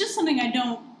 Like, it's just something I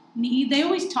don't need. They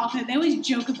always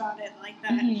joke about it like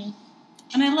that. Mhm.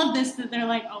 And I love this, that they're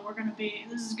like, oh,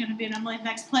 this is going to be an Emily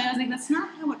next play. I was like, that's not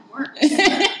how it works.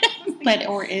 But,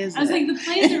 or is I was it? like, the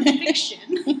plays are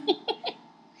fiction.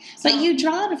 But you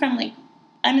draw it from, like,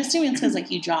 I'm assuming it's because,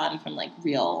 like, you draw it from, like,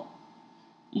 real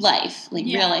life, like,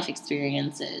 Yeah. real life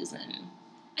experiences. And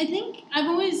I think I've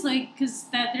always, like, because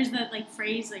there's that, like,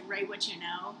 phrase, like, write what you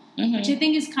know, Mhm. which I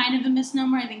think is kind of a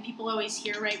misnomer. I think people always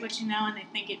hear write what you know, and they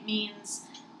think it means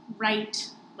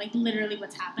write, like, literally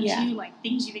what's happened Yeah. to you, like,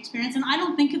 things you've experienced. And I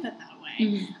don't think of it that way.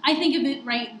 Mhm. I think of it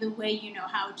write the way you know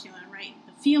how to, and write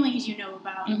the feelings you know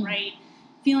about, Mhm. write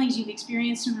feelings you've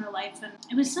experienced in your life. And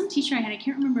it was some teacher I had, I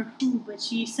can't remember who, but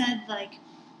she said, like,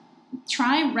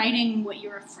 try writing what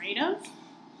you're afraid of,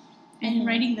 and Mhm.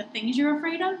 writing the things you're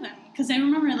afraid of. And because I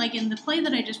remember, like, in the play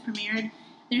that I just premiered,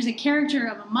 there's a character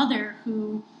of a mother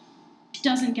who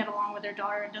doesn't get along with her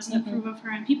daughter and doesn't Mhm. approve of her,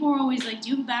 and people were always like, do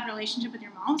you have a bad relationship with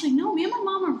your mom? I was like, no, me and my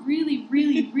mom are really,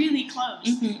 really, really close.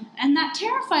 Mhm. And that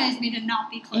terrifies me, to not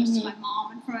be close Mhm. to my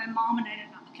mom, and for my mom and I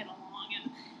to not get along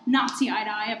and not see eye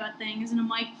to eye about things. And I'm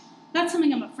like, that's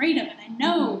something I'm afraid of, and I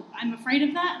know I'm afraid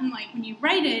of that. And, like, when you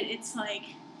write it, it's like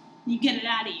you get it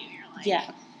out of you.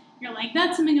 You're like,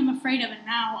 that's something I'm afraid of, and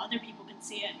now other people can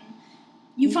see it, and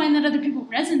you find that other people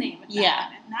resonate with that. Yeah.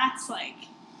 And that's, like,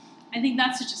 I think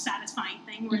that's such a satisfying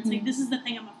thing, where it's like, this is the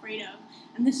thing I'm afraid of,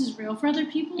 and this is real for other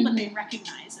people, but they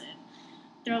recognize it.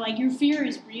 They're like, your fear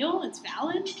is real, it's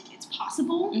valid, it's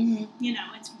possible, Mhm. you know,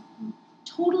 it's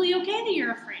totally okay that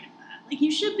you're afraid of that. Like, you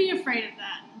should be afraid of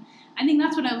that. And I think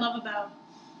that's what I love about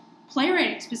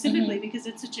playwriting specifically, because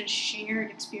it's such a shared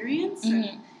experience.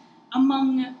 Mhm.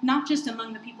 And not just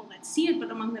among the people that see it,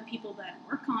 but among the people that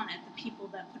work on it, the people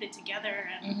that put it together.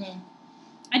 And Mhm.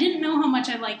 I didn't know how much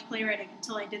I liked playwriting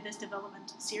until I did this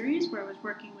developmental series where I was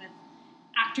working with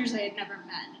actors I had never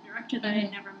met, a director that I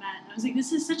had never met. And I was like,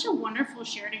 this is such a wonderful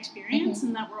shared experience,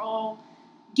 and that we're all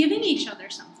giving each other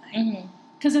something. Mhm.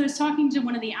 Because I was talking to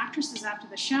one of the actresses after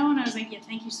the show, and I was like, yeah,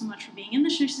 thank you so much for being in the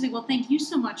show. She's like, well, thank you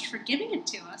so much for giving it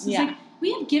to us. It's like,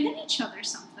 we have given each other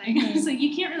something. It's like,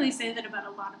 you can't really say that about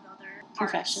a lot of other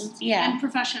Professions. arts Yeah. and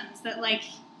professions, that, like,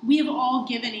 we have all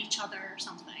given each other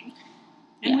something.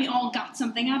 And we all got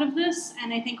something out of this,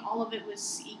 and I think all of it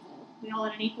was equal. We all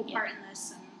had an equal part in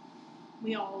this, and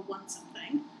we all won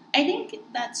something. I think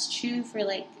that's true for,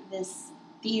 like, this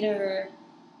theater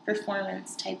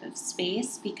performance type of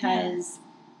space, because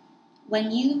when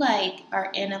you, like,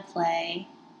 are in a play,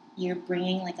 you're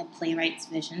bringing, like, a playwright's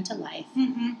vision to life.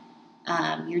 Mm-hmm.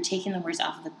 You're taking the words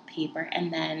off of the paper,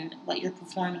 and then what you're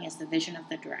performing is the vision of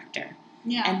the director.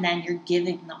 Yeah. And then you're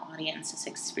giving the audience this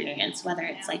experience, whether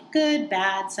it's, like, good,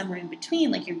 bad, somewhere in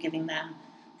between. Like, you're giving them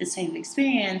this type of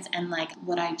experience. And, like,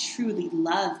 what I truly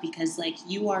love, because, like,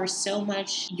 you are so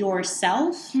much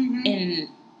yourself in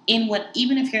what,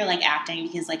 even if you're, like, acting,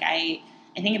 because, like, I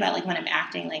think about, like, when I'm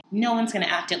acting, like, no one's going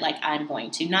to act it like I'm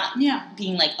going to. Not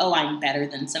being like, oh, I'm better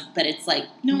than some, but it's like,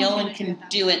 no one can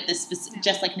do it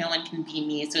just like no one can be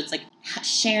me. So it's like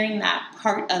sharing that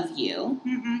part of you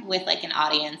with, like, an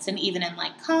audience. And even in,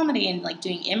 like, comedy and, like,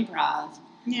 doing improv,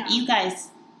 you guys,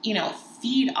 you know,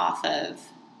 feed off of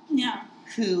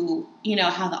who, you know,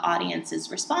 how the audience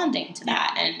is responding to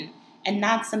that. And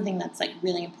that's something that's, like,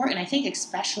 really important, I think,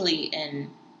 especially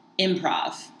in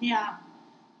improv. Yeah.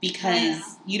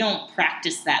 Because you don't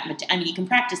practice that much. I mean, you can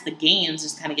practice the games,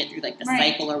 just kind of get through, like, the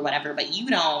cycle or whatever, but you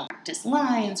don't practice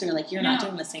lines, or, like, you're not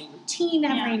doing the same routine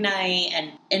every night.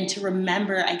 And to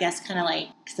remember, I guess, kind of like,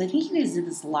 because I think you guys did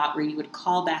this a lot, where you would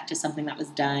call back to something that was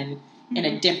done in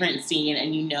a different scene,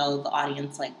 and you know the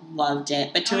audience, like, loved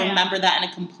it. But to remember that in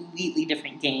a completely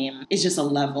different game is just a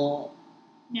level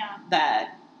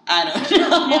that I don't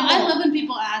know. Yeah, I love when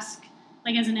people ask,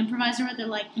 like, as an improviser, they're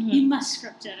like, you must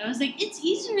script it. I was like, it's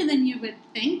easier than you would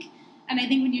think. And I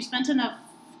think when you spent enough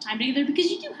time together,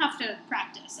 because you do have to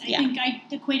practice. I think I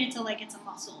equate it to, like, it's a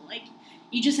muscle. Like,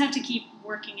 you just have to keep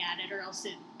working at it, or else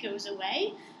it goes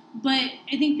away. But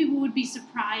I think people would be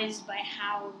surprised by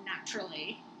how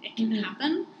naturally it can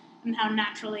happen, and how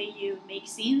naturally you make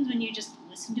scenes when you just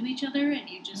listen to each other, and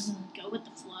you just go with the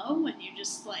flow, and you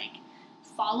just, like,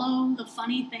 follow the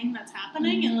funny thing that's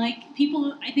happening. And, like,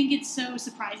 people, I think it's so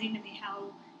surprising to me how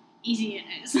easy it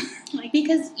is. Like,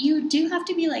 because you do have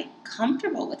to be, like,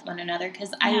 comfortable with one another,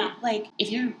 because I, like,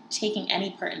 if you're taking any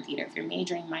part in theater, if you're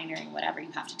majoring, minoring, whatever,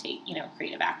 you have to take, you know,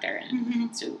 creative actor,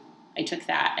 and so I took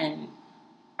that, and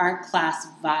our class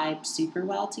vibed super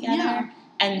well together,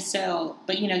 And so,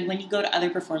 but when you go to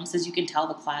other performances, you can tell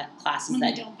the classes When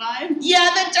that they don't vibe. Yeah,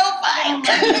 that don't They don't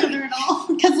vibe. like each other at all.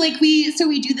 Because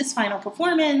we do this final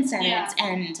performance, and Yeah.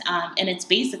 it's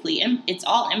basically it's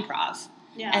all improv.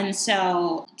 Yeah. And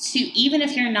so, even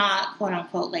if you're not quote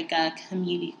unquote like a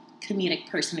comedic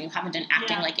person who haven't done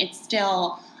acting, Yeah. like it's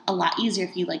still a lot easier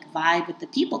if you like vibe with the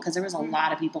people, because there was a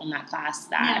lot of people in that class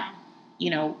that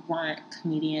weren't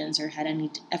comedians or had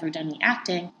ever done any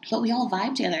acting, but we all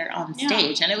vibed together on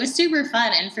stage, and it was super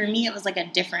fun. And for me, it was like a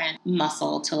different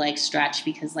muscle to like stretch,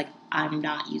 because like I'm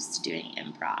not used to doing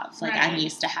improv. Like I'm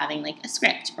used to having like a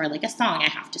script or like a song I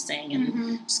have to sing,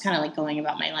 and just kind of like going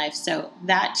about my life. So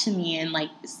that to me, and like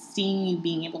seeing you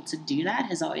being able to do that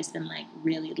has always been like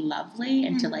really lovely,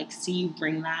 and to like see you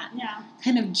bring that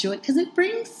kind of joy, because it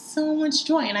brings so much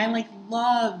joy. And I like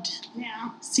loved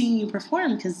seeing you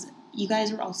perform, because you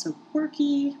guys were also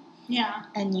quirky. Yeah.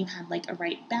 And you had like a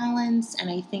right balance. And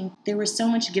I think there was so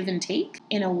much give and take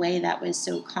in a way that was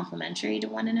so complementary to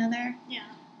one another. Yeah.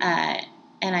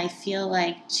 And I feel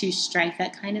like to strike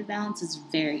that kind of balance is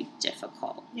very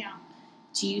difficult. Yeah.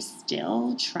 Do you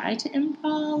still try to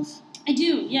improv? I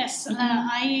do, yes.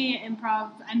 I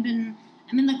improv. I'm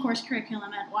in the course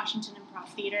curriculum at Washington Improv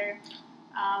Theater,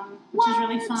 which is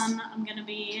really fun. I'm going to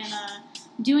be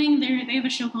they have a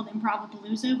show called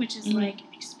Improvapalooza, which is like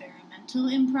experimental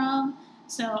improv.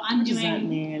 So What does that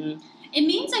mean? It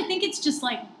means, I think it's just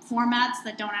like formats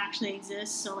that don't actually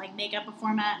exist. So like make up a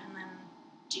format and then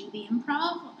do the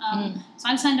improv. So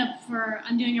I've signed up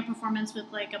I'm doing a performance with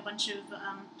like a bunch of,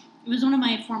 it was one of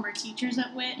my former teachers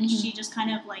at WIT. She just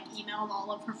kind of like emailed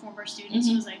all of her former students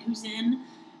and was like, who's in?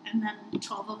 And then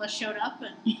 12 of us showed up.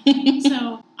 And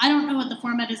so I don't know what the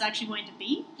format is actually going to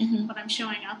be, but I'm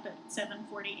showing up at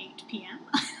 7:48 p.m.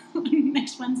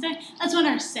 next Wednesday. That's when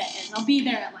our set is. I'll be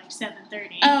there at like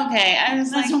 7:30. Okay, I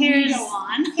was That's like, when we go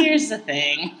on. Here's the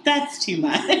thing. That's too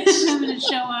much. I'm going to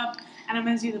show up and I'm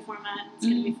going to do the format, and it's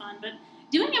going to be fun. But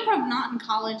doing improv not in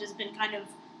college has been kind of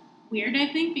weird, I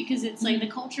think, because it's like the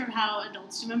culture of how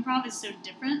adults do improv is so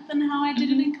different than how I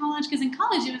did it in college. Because in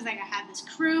college, it was like I had this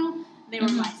crew. They were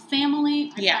my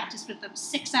family. I practiced with them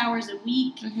 6 hours a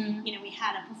week. We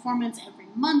had a performance every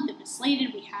month. It was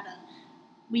slated.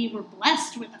 We were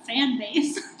blessed with a fan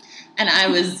base. And I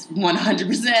was 100% part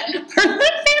of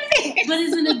that fan base. But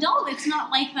as an adult, it's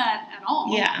not like that at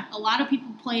all. Yeah. A lot of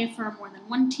people play for more than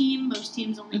one team. Most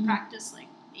teams only practice like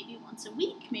maybe once a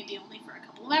week, maybe only for a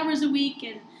couple of hours a week.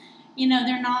 And,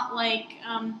 they're not like,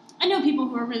 I know people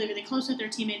who are really, really close with their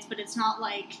teammates, but it's not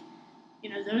like,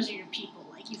 those are your people.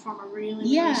 Like, you form a really,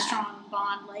 really strong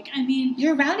bond. Like, I mean...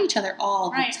 You're around each other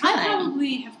all the time. I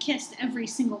probably have kissed every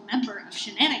single member of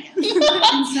Shenanigans.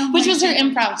 Which was her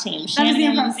improv team. That was the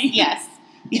improv team. Yes.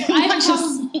 Not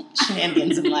just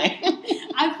shenanigans in life.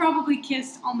 I've probably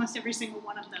kissed almost every single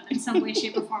one of them in some way,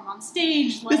 shape, or form on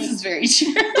stage. Like, this is very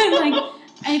true. Like,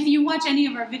 if you watch any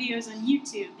of our videos on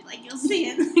YouTube, like, you'll see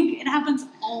it. It happens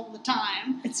all the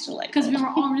time. It's delightful. Because we were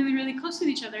all really, really close with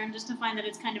each other, and just to find that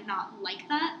it's kind of not like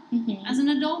that as an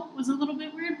adult was a little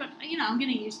bit weird, but, I'm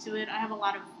getting used to it. I have a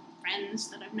lot of friends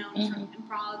that I've known from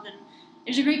improv, and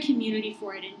there's a great community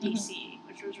for it in DC,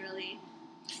 which was really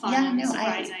fun and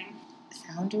surprising.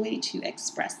 I found a way to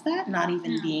express that, not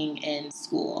even being in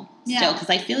school still, because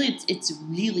I feel it's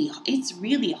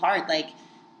really hard. Like,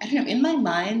 I don't know, in my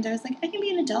mind, I was like, I can be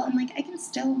an adult and, like, I can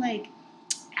still, like,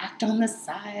 act on the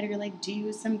side or, like,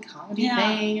 do some comedy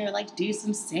thing or, like, do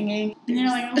some singing. And they're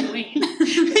like, oh, wait.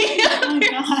 Oh, my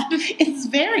God. It's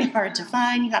very hard to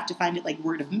find. You have to find it, like,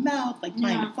 word of mouth, like,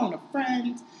 find a phone a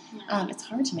friend. It's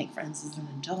hard to make friends as an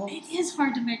adult. It is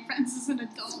hard to make friends as an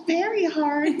adult. It's very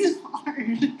hard. It's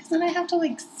hard. Because then I have to,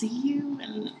 like, see you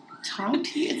and talk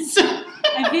to you.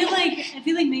 I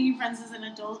feel like making friends as an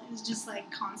adult is just,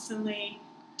 like, constantly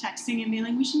texting and being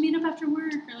like, we should meet up after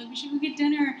work, or like, we should go get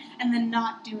dinner, and then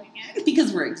not doing it.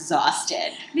 Because we're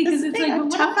exhausted. Because it's like, but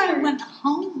what if I went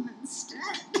home instead?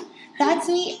 That's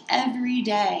me every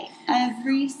day.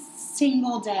 Every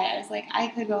single day. I was like, I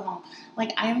could go home.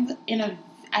 Like, I'm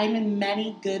in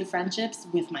many good friendships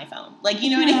with my phone. Like,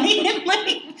 you know what I mean?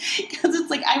 Like, because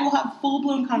it's like, I will have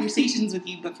full-blown conversations with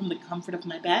you, but from the comfort of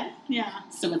my bed. Yeah.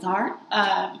 So it's hard.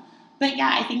 But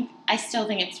yeah, I still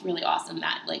think it's really awesome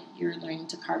that, like, you're learning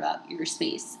to carve out your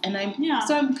space. And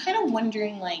so I'm kind of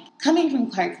wondering, like, coming from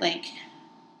Clark, like,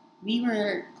 we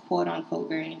were quote unquote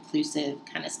very inclusive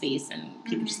kind of space, and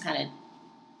people just kind of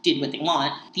did what they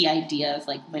want. The idea of,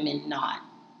 like, women not,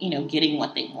 getting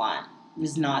what they want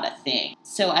was not a thing.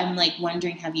 So I'm, like,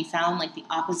 wondering, have you found, like, the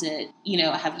opposite,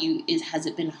 has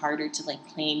it been harder to, like,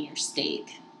 claim your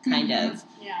stake? Kind of.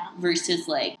 Yeah. Versus,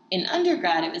 like, in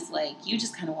undergrad, it was like, you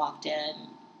just kind of walked in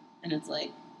and it's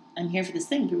like, I'm here for this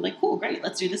thing. People are like, cool, great,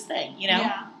 let's do this thing, you know?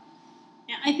 Yeah.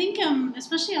 Yeah, I think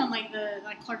especially on like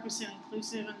Clark was so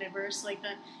inclusive and diverse, like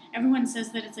that everyone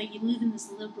says that it's like you live in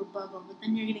this liberal bubble, but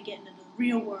then you're gonna get into the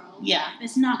real world. Yeah. And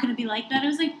it's not gonna be like that. I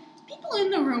was like, people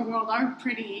in the real world are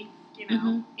pretty,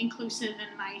 inclusive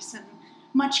and nice and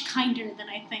much kinder than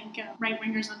I think right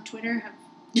wingers on Twitter have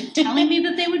been telling me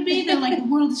that they would be. They're like, the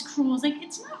world is cruel. It's like,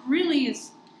 it's not really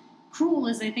as cruel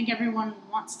as I think everyone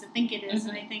wants to think it is.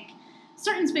 And I think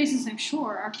certain spaces, I'm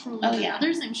sure, are crueler than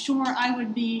others. I'm sure I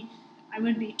would be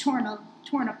torn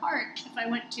apart if I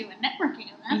went to a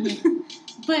networking event.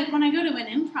 But when I go to an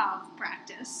improv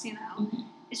practice,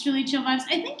 it's really chill vibes.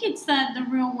 I think it's that the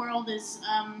real world is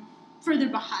further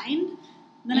behind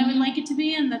than I would like it to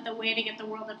be, and that the way to get the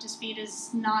world up to speed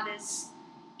is not as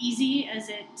easy as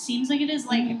it seems like it is.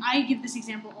 Like, I give this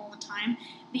example all the time.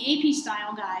 The AP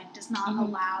Style Guide does not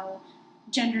allow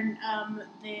gender,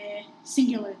 the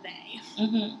singular they,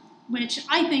 which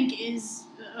I think is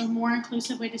a more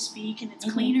inclusive way to speak, and it's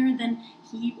cleaner than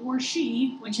he or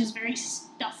she, which is very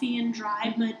stuffy and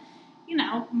dry, but,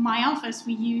 my office,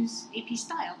 we use AP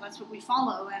Style. That's what we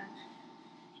follow, and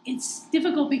it's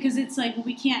difficult because it's like, well,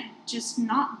 we can't just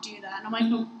not do that. And I'm like,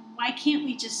 but why can't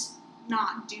we just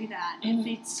not do that if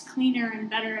it's cleaner and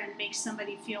better and makes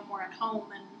somebody feel more at home?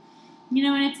 And,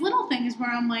 and it's little things where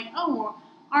I'm like, oh,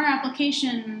 our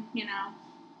application,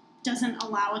 doesn't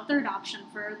allow a third option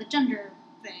for the gender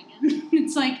thing. And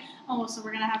it's like, oh, so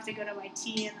we're going to have to go to IT,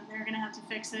 and then they're going to have to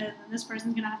fix it, and then this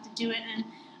person's going to have to do it. And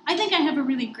I think I have a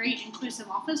really great inclusive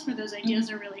office where those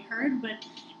ideas are really heard, but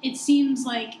it seems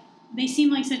like they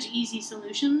seem like such easy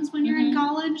solutions when you're in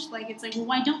college. Like, it's like, well,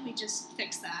 why don't we just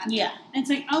fix that? Yeah. And it's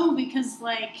like, oh, because,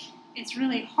 like, it's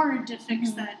really hard to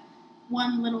fix that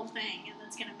one little thing, and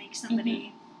that's going to make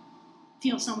somebody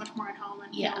feel so much more at home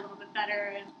and feel a little bit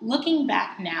better. And looking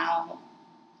back now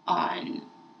on,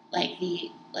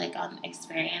 on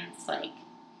experience, like,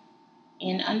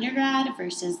 in undergrad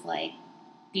versus, like,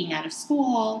 being out of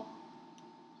school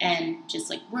and just,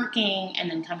 like, working and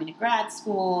then coming to grad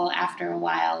school after a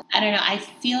while. I don't know. I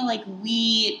feel like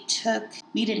we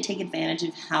didn't take advantage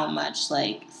of how much,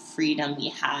 like, freedom we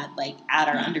had, like, at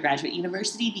our undergraduate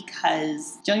university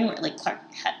because, Clark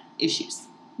had issues.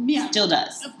 Yeah. Still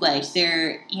does. Like,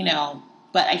 they're,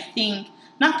 but I think,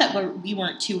 not that we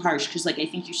weren't too harsh, because, like, I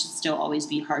think you should still always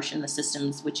be harsh in the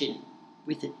systems within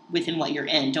what you're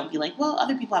in. Don't be like, well,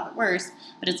 other people have it worse,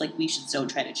 but it's like we should still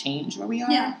try to change where we are.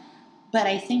 Yeah. But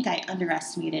I think I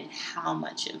underestimated how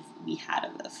much we had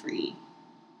of a free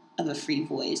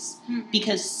voice,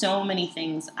 because so many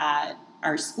things at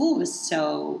our school was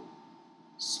so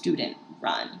student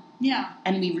run. Yeah.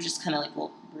 And we were just kind of like,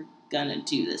 well, we're gonna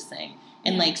do this thing.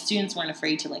 And, like, students weren't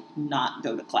afraid to, like, not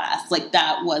go to class. Like,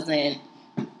 that wasn't...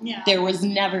 Yeah. There was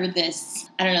never this,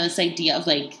 I don't know, this idea of,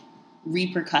 like,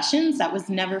 repercussions. That was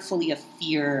never fully a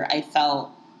fear I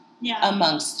felt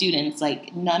amongst students.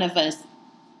 Like, not none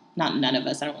of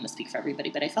us, I don't want to speak for everybody,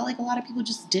 but I felt like a lot of people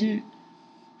just didn't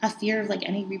have fear of, like,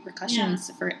 any repercussions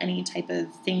for any type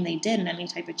of thing they did and any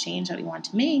type of change that we want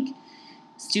to make.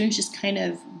 Students just kind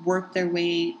of worked their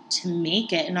way to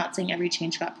make it, and not saying every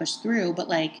change got pushed through, but,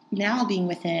 like, now being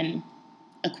within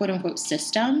a quote-unquote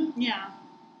system,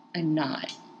 I'm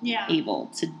not able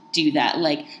to do that.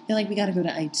 Like, they're like, we got to go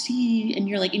to IT, and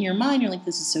you're like, in your mind, you're like,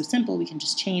 this is so simple, we can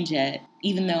just change it.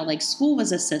 Even though, like, school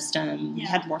was a system, we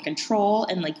had more control,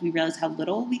 and, like, we realized how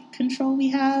little control we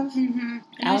have. And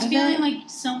I was feeling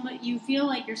like you feel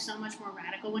like you're so much more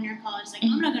radical when you're in college. Like,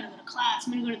 I'm not going to go to class,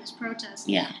 I'm going to go to this protest.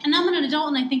 Yeah. And I'm an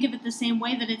adult, and I think of it the same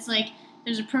way, that it's like,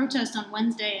 there's a protest on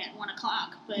Wednesday at 1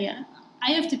 o'clock, but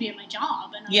I have to be at my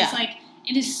job. And I was like,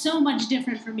 it is so much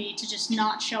different for me to just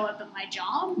not show up at my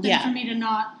job than for me to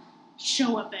not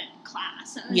show up at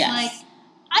class. And it's like,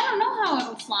 I don't know how it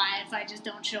will fly if I just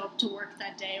don't show up to work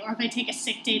that day, or if I take a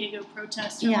sick day to go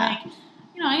protest, or like,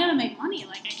 I gotta make money.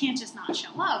 Like, I can't just not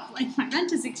show up. Like, my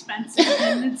rent is expensive,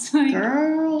 and it's like,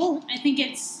 girl. I think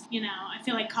it's, I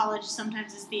feel like college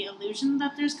sometimes is the illusion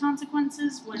that there's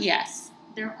consequences when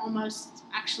there almost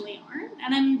actually aren't.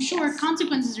 And I'm sure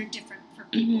consequences are different for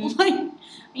people. Like,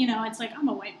 it's like, I'm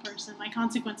a white person. My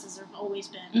consequences have always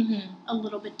been a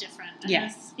little bit different.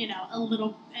 And a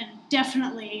little, and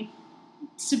definitely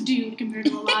subdued compared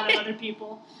to a lot of other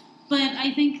people. But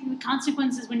I think the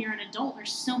consequences when you're an adult are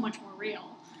so much more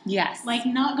real. Yes. Like,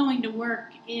 not going to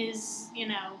work is,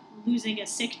 losing a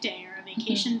sick day or a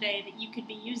vacation day that you could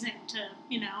be using to,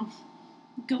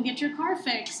 go get your car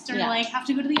fixed, or like have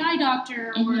to go to the eye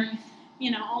doctor, or,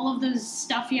 all of those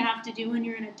stuff you have to do when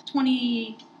you're in a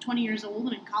 20 years old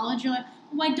and in college, you're like,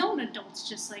 why don't adults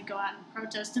just like go out and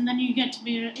protest? And then you get to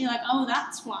be, you're like, oh,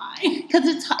 that's why. Because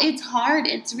it's hard.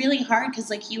 It's really hard because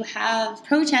like you have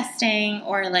protesting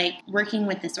or like working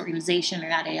with this organization or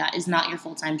that is not your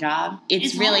full-time job.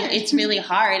 It's really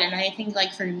hard. And I think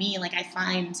like for me, like I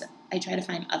try to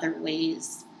find other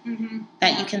ways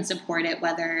that you can support it,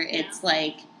 whether it's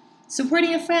like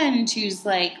supporting a friend who's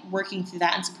like working through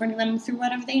that and supporting them through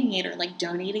whatever they need, or like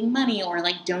donating money, or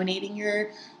like donating your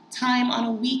time on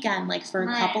a weekend, like for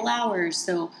a couple hours.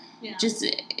 So just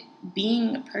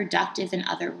being productive in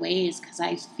other ways, because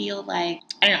I feel like,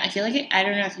 I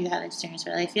don't know if you had experience,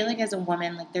 but I feel like as a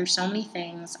woman, like there's so many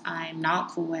things I'm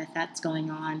not cool with that's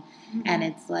going on. And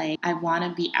it's like, I want to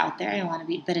be out there,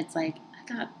 but it's like,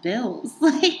 I got bills.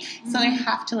 Like, so I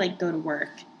have to like go to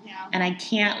work. Yeah. And I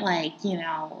can't like,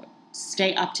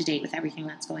 stay up to date with everything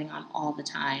that's going on all the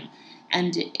time.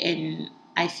 And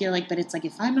I feel like, but it's like,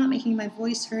 if I'm not making my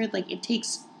voice heard, like it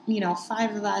takes,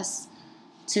 5 of us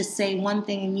to say one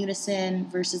thing in unison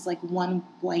versus like one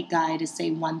white guy to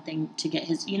say one thing to get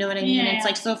his, you know what I mean? Yeah. It's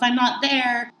like, so if I'm not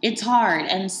there, it's hard.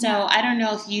 And so I don't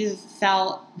know if you've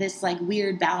felt this like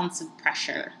weird balance of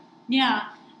pressure. Yeah.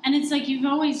 And it's like, you've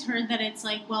always heard that it's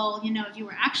like, well, if you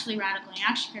were actually radical and you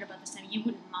actually cared about this thing, you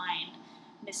wouldn't mind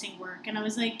missing work. And I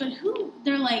was like, but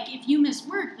they're like, if you miss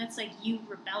work, that's like you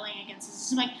rebelling against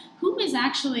this. It's like, who is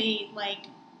actually like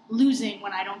losing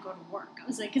when I don't go to work? I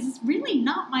was like, because it's really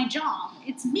not my job.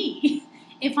 It's me.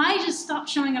 If I just stop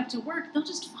showing up to work, they'll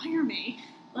just fire me.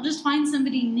 They'll just find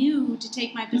somebody new to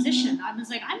take my position. I was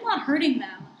like, I'm not hurting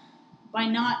them by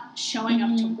not showing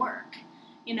up to work.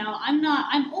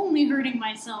 I'm only hurting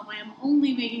myself. I am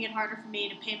only making it harder for me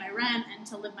to pay my rent and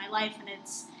to live my life. And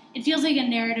it feels like a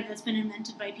narrative that's been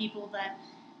invented by people that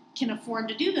can afford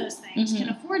to do those things, can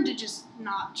afford to just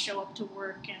not show up to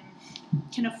work, and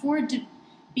can afford to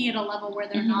be at a level where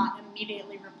they're not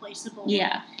immediately replaceable.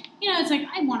 Yeah. It's like,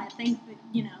 I want to think that,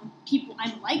 people,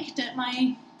 I'm liked at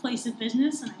my place of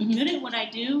business, and I'm good at what I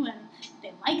do, and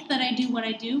they like that I do what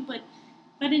I do, but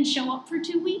if I didn't show up for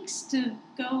 2 weeks to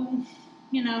go,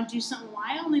 do something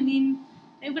wild, I mean,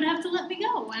 they would have to let me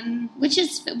go. And which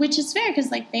is fair, because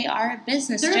like they are a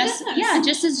business. They're a business. Yeah,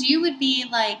 just as you would be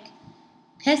like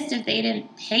pissed if they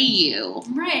didn't pay you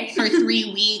for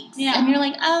 3 weeks. And you're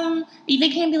like, they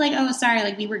can't be like, oh, sorry,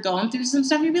 like we were going through some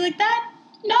stuff. You'd be like,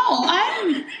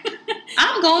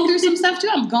 I'm going through some stuff too.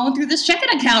 I'm going through this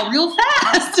checking account real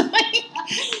fast.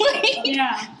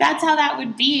 That's how that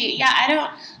would be. Yeah,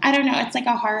 I don't know. It's like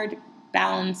a hard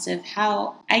balance of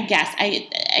how, I guess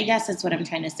that's what I'm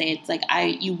trying to say. It's like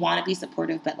you want to be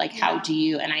supportive, but like how do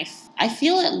you? And I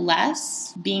feel it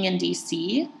less being in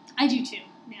DC. I do too.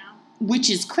 Yeah. Which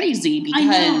is crazy because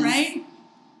I know, right?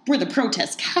 We're the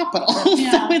protest capital.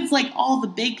 Yeah. So it's like all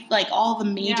the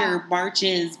major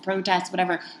marches, protests,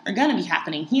 whatever are going to be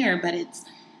happening here, but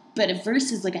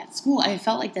versus like at school, I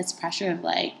felt like this pressure of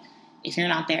like, if you're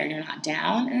not there, you're not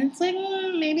down. And it's like,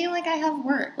 maybe like I have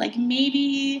work, like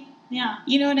maybe. Yeah.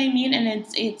 You know what I mean? And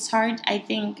it's hard, I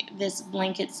think, this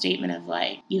blanket statement of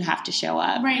like, you have to show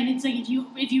up. Right, and it's like if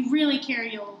you really care,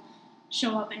 you'll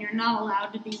show up, and you're not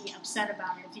allowed to be upset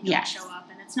about it if you don't show up,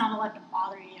 and it's not allowed to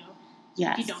bother you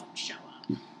if you don't show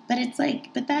up. But it's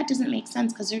like, but that doesn't make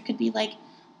sense, because there could be like,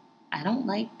 I don't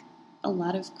like a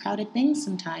lot of crowded things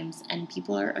sometimes, and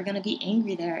people are going to be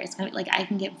angry there. It's going to be like, I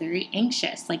can get very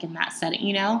anxious, like in that setting,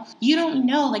 You don't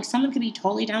know, like someone could be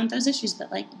totally down with those issues,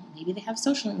 but like maybe they have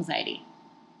social anxiety.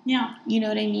 Yeah. You know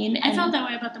what I mean? I felt that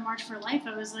way about the March for Life.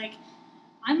 I was like,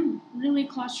 I'm really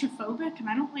claustrophobic, and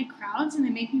I don't like crowds, and they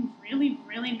make me really,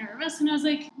 really nervous. And I was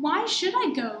like, why should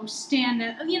I go stand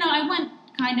at, I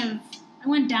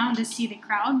went down to see the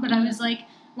crowd, but I was like,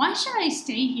 why should I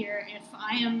stay here if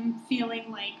I am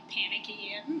feeling like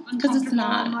panicky and uncomfortable? Because it's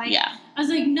not, I was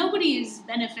like, nobody is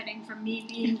benefiting from me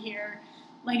being here.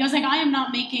 Like, I was like, I am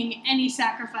not making any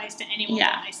sacrifice to anyone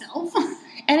but myself.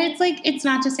 And it's like, it's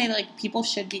not to say that, like, people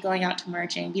should be going out to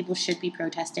marching, people should be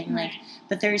protesting, like,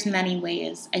 but there's many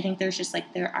ways. I think there's just,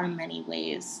 like, there are many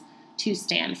ways to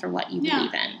stand for what you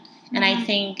believe in. And I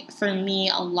think, for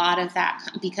me, a lot of that,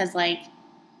 because, like,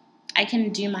 I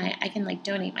can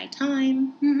donate my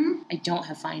time. I don't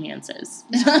have finances.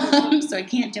 So I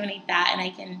can't donate that. And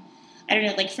I don't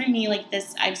know, like, for me, like,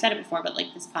 this, I've said it before, but,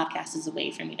 like, this podcast is a way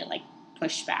for me to, like,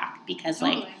 push back, because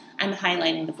like I'm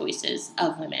highlighting the voices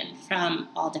of women from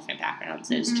all different backgrounds.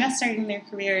 Those just starting their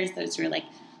careers, those who are like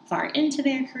far into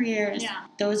their careers.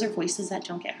 Those are voices that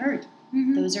don't get heard.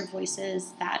 Those are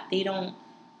voices that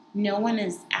no one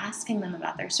is asking them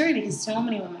about their story, because so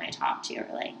many women I talk to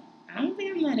are like, I don't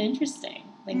think I'm that interesting.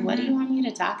 Like, what do you want me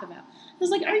to talk about? I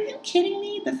was like, are you kidding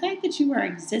me? The fact that you are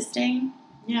existing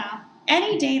Yeah.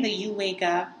 Any day that you wake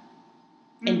up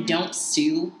and don't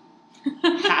sue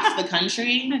half the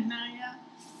country No, yeah.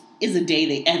 is a day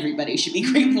that everybody should be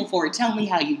grateful for. Tell me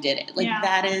how you did it. Like, Yeah.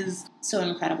 that is so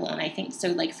incredible. And I think, so,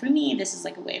 like, for me, this is,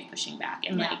 like, a way of pushing back.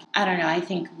 And, Yeah. like, I don't know, I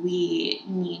think we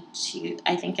need to,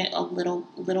 I think a little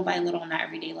by little in our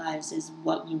everyday lives is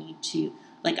what we need to,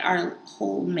 like, our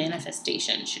whole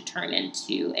manifestation should turn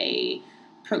into a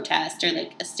protest or,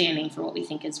 like, a standing for what we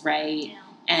think is right. Yeah.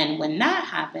 And when that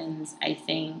happens, I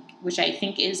think, which I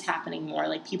think is happening more,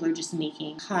 like, people are just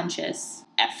making conscious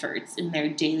efforts in their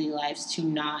daily lives to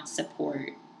not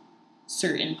support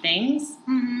certain things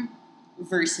Mm-hmm.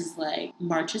 versus, like,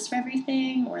 marches for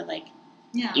everything or, like,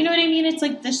 Yeah. you know what I mean? It's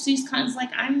like these kinds, like,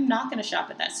 I'm not going to shop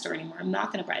at that store anymore. I'm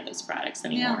not going to buy those products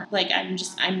anymore. Yeah. Like,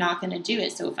 I'm not going to do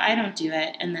it. So if I don't do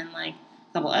it and then, like,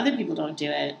 a couple other people don't do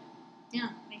it, Yeah.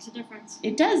 Makes a difference.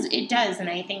 it does, and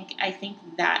I think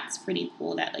that's pretty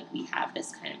cool that, like, we have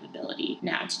this kind of ability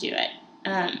now to do it.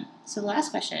 So the last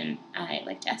question I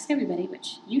like to ask everybody,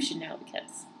 which you should know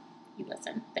because you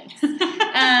listen. Thanks.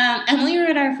 Emily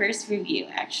wrote our first review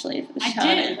actually for the show.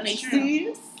 I did. It That's makes true.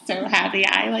 me so happy.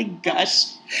 I like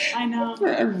gushed I know.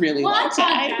 for a really Well, long on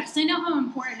time. podcasts, I know how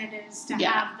important it is to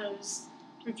Yeah. have those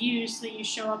reviews so that you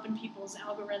show up in people's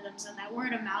algorithms, and that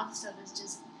word of mouth stuff is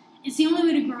just, it's the only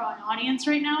way to grow an audience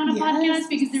right now in a Yes. podcast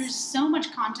because there's so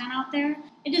much content out there.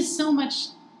 It is so much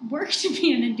work to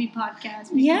be an indie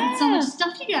podcast because it's so much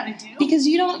stuff you gotta do. Because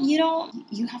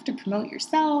you have to promote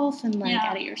yourself and, like, Yeah.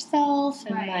 edit yourself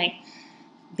and Right. like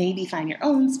maybe find your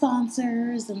own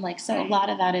sponsors and, like, so Right. a lot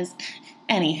of that is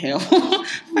anywho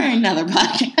for another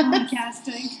podcast.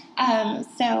 Podcasting.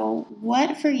 So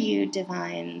what for you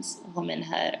defines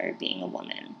womanhood or being a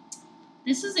woman?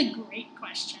 This is a great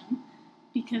question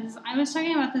because I was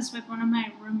talking about this with one of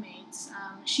my roommates.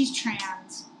 She's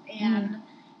trans, and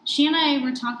she and I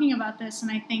were talking about this, and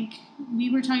I think we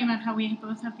were talking about how we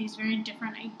both have these very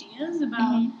different ideas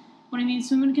about what it means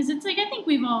to women, because it's like, I think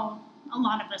a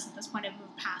lot of us at this point have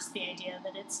moved past the idea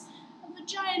that it's a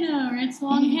vagina or it's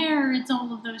long hair, it's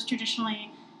all of those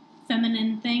traditionally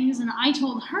feminine things, and I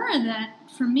told her that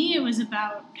for me it was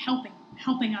about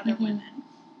helping other women.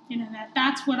 You know,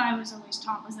 that's what I was always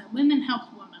taught, was that women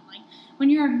help women. Like, when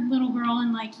you're a little girl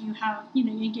and, like, you have, you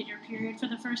know, you get your period for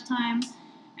the first time,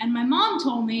 and my mom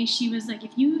told me, she was like,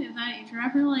 if you're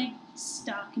ever, like,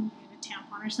 stuck and you need a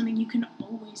tampon or something, you can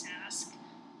always ask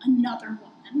another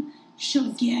woman.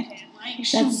 She'll get it. Like,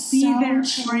 she'll be there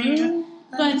for you.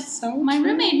 But my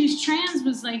roommate who's trans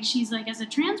was like, she's like, as a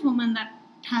trans woman, that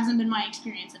hasn't been my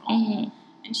experience at all.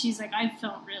 And she's like, I've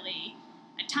felt really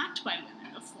attacked by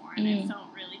women before, and I felt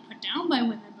really put down by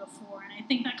women before, and I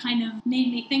think that kind of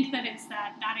made me think that it's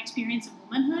that experience of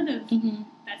womanhood, of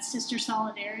that sister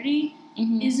solidarity,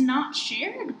 is not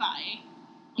shared by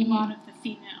a lot of the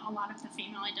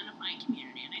female identifying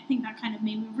community, and I think that kind of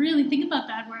made me really think about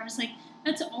that, where I was like,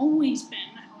 that's always been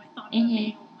how I thought about being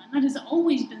a woman. That has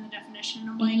always been the definition. And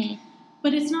I'm like,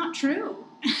 but it's not true.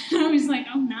 And I was like,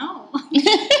 oh no,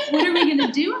 what are we going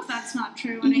to do if that's not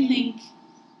true? And I think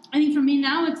for me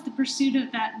now, it's the pursuit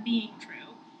of that being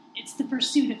true. It's the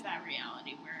pursuit of that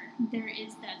reality where there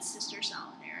is that sister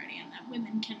solidarity and that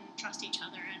women can trust each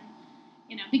other. And,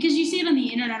 you know, because you see it on the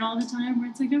internet all the time where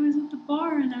it's like, I was at the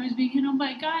bar and I was being hit on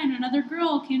by a guy and another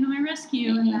girl came to my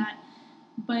rescue and that.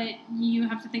 But you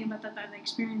have to think about that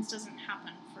experience doesn't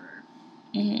happen for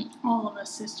all of us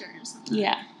sisters.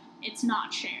 Yeah. It's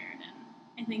not shared.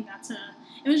 And I think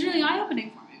it was really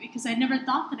eye-opening for me because I never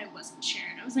thought that it wasn't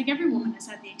shared. I was like, every woman has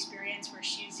had the experience where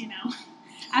she's, you know,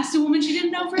 asked a woman she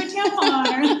didn't know for a tampon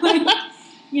or, like,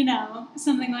 you know,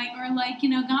 something like, or, like, you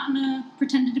know,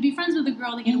 pretended to be friends with a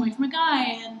girl to get away from a guy.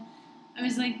 And I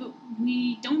was like, but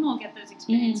we don't all get those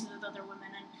experiences with other women.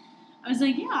 And I was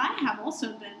like, yeah, I have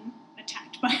also been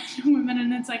attacked by other women,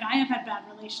 and it's like I have had bad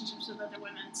relationships with other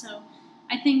women. So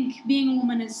I think being a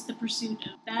woman is the pursuit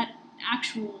of that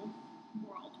actual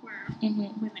world where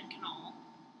women can all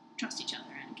trust each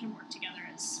other and can work together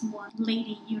as one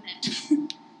lady unit.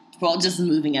 We're all just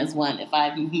moving as one. If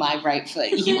I move my right foot,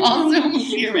 you also move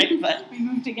your right foot. We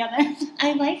move together.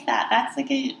 I like that. That's like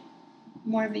a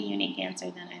more of a unique answer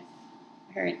than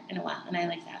I've heard in a while, and I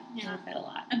like that. Yeah. I like that a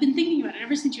lot. I've been thinking about it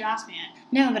ever since you asked me it.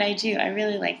 No, but I do. I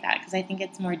really like that because I think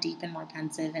it's more deep and more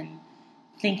pensive and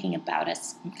thinking about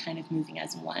us kind of moving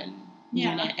as one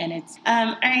unit. And it's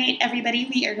all right, everybody.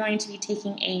 We are going to be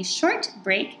taking a short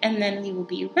break, and then we will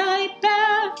be right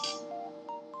back.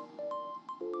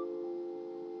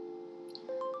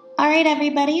 All right,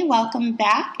 everybody, welcome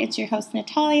back. It's your host,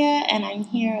 Natalia, and I'm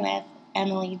here with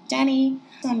Emily Denny.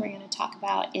 What we're going to talk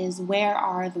about is where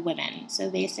are the women? So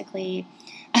basically,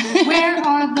 Where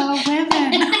are the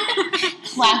women?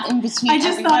 Clap in between. I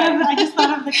just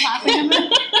thought of the clapping.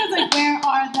 I was like, where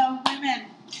are the women?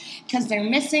 Because they're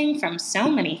missing from so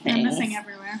many things. They're missing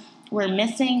everywhere. We're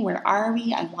missing. Where are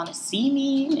we? I want to see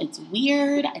me. It's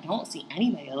weird. I don't see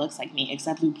anybody that looks like me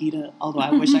except Lupita. Although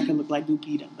I wish I could look like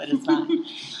Lupita, but it's not.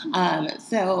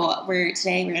 So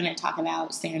today we're going to talk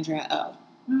about Sandra Oh.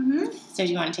 Mm-hmm. So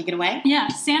do you want to take it away? Yeah,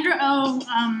 Sandra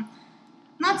Oh.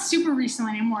 Not super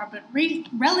recently anymore, but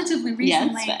relatively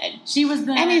recently. Yeah, it's fine. She was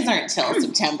the Emmys aren't till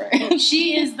September.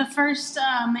 She is the first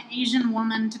Asian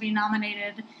woman to be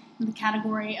nominated in the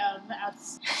category of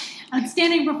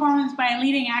outstanding performance by a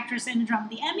leading actress in drama.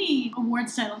 The Emmy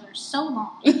Awards titles are so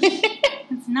long.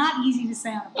 It's not easy to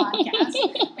say on a podcast.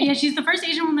 But yeah, she's the first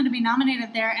Asian woman to be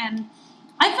nominated there, and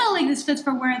I felt like this fits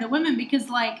for Where Are the Women because,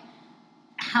 like,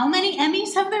 how many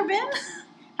Emmys have there been?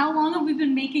 How long have we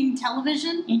been making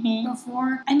television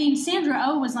before? I mean, Sandra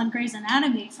Oh was on Grey's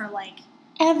Anatomy for, like...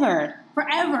 Forever,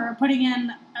 putting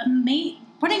in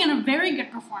a very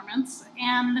good performance.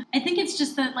 And I think it's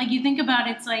just that, like, you think about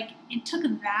it, it's like, it took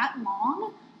that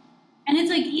long. And it's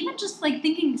like, even just, like,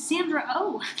 thinking Sandra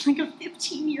Oh, like a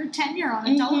 15-year tenure on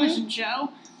a television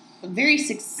show. Very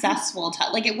successful.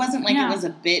 Like, it wasn't like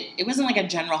it wasn't like a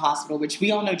General Hospital, which we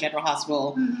all know General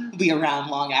Hospital will be around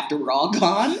long after we're all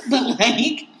gone. But,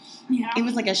 like... Yeah. It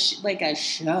was like a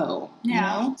show, you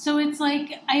know? So it's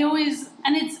like,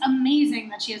 and it's amazing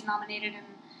that she is nominated, and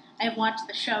I've watched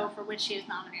the show for which she is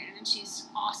nominated, and she's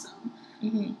awesome.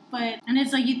 Mm-hmm. And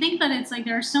it's like, you think that it's like,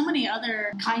 there are so many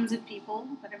other kinds of people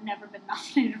that have never been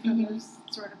nominated for those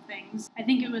sort of things. I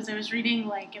think I was reading,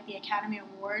 like, at the Academy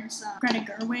Awards, Greta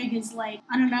Gerwig is, like,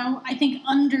 I don't know, I think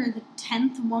under the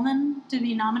 10th woman to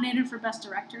be nominated for Best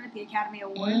Director at the Academy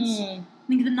Awards.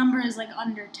 I think the number is, like,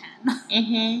 under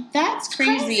 10. That's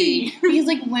crazy. Because,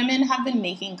 like, women have been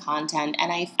making content,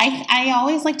 and I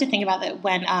always like to think about that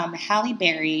when Halle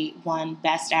Berry won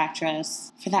Best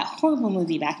Actress for that horrible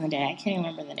movie back in the day. I can't even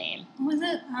remember the name. What was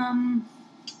it?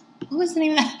 What was the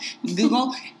name of that?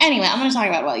 Google? Anyway, I'm going to talk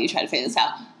about it while you try to figure this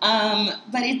out.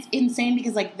 But it's insane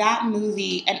because, like, that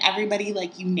movie, and everybody,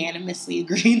 like, unanimously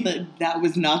agreed that that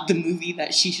was not the movie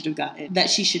that she should have gotten, that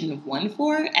she shouldn't have won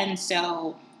for. And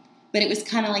so... But it was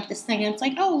kind of like this thing. It's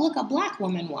like, oh, look, a black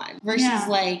woman won. Versus,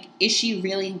 like, is she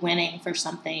really winning for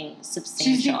something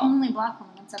substantial? She's the only black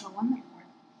woman that's ever won the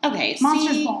award. Okay,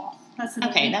 Monsters Ball. That's the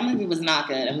okay, that movie was not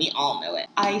good, and we all know it.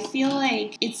 I feel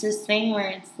like it's this thing where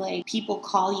it's like people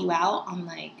call you out on,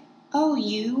 like, oh,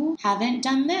 you haven't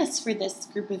done this for this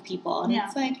group of people. And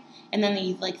it's like, and then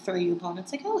they, like, throw you a bone.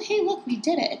 It's like, oh, hey, look, we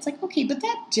did it. It's like, okay, but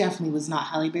that definitely was not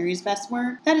Halle Berry's best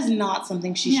work. That is not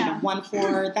something she should have won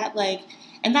for. That, like...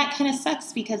 And that kind of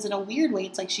sucks because in a weird way,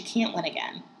 it's like she can't win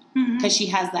again because she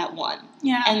has that one.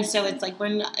 Yeah. And so it's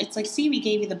like, see, we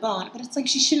gave you the bone, but it's like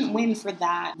she shouldn't win for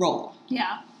that role.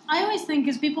 Yeah. I always think,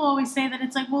 because people always say that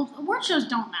it's like, well, award shows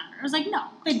don't matter. I was like, no,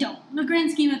 they don't. In the grand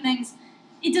scheme of things,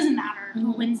 it doesn't matter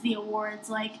who wins the awards.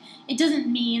 Like, it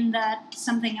doesn't mean that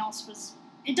something else was...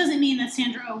 It doesn't mean that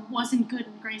Sandra Oh wasn't good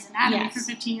in Grey's Anatomy for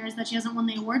 15 years, that she hasn't won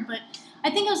the award. But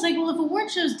I think I was like, well, if award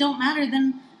shows don't matter,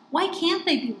 then... why can't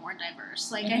they be more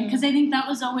diverse? Like, because I think that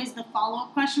was always the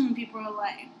follow-up question when people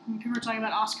were talking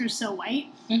about Oscars so white.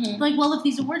 Like, well, if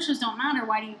these award shows don't matter,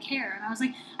 why do you care? And I was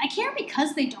like, I care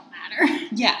because they don't matter.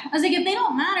 Yeah. I was like, if they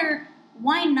don't matter,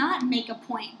 why not make a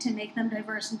point to make them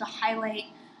diverse and to highlight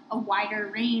a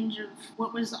wider range of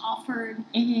what was offered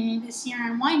this year?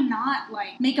 And why not,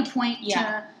 like, make a point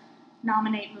to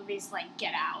nominate movies like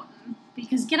Get Out?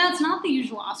 Because Get Out's not the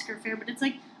usual Oscar fare, but it's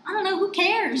like, I don't know, who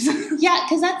cares? Yeah,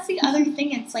 because that's the other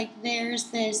thing. It's like there's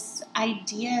this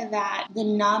idea that the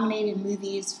nominated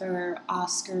movies for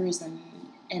Oscars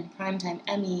and Primetime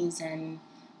Emmys and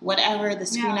whatever, the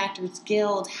Screen Actors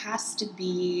Guild has to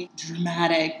be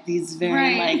dramatic, these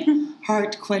very, like,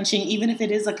 heart-quenching, even if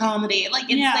it is a comedy. Like,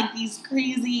 it's like these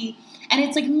crazy... And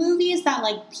it's like movies that,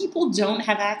 like, people don't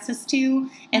have access to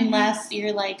unless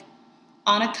you're, like,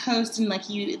 on a coast and, like,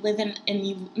 you live in, and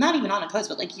you, not even on a coast,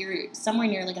 but, like, you're somewhere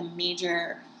near, like, a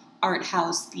major art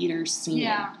house theater scene.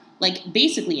 Yeah. Like,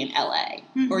 basically in LA.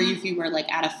 Or if you were,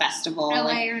 like, at a festival. LA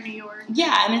like, or New York.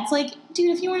 Yeah, and it's like,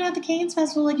 dude, if you weren't at the Cannes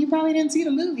Festival, like, you probably didn't see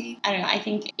the movie. I don't know, I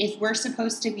think if we're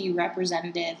supposed to be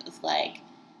representative of, like,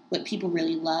 what people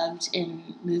really loved in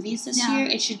movies this year,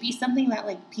 it should be something that,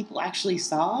 like, people actually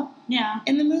saw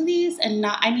in the movies, and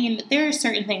not, I mean, there are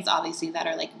certain things, obviously, that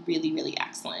are, like, really, really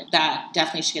excellent, that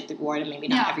definitely should get the award, and maybe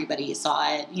not everybody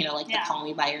saw it, you know, like the Call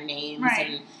Me By Your Names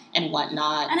and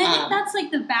whatnot. And I think that's,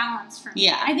 like, the balance for me.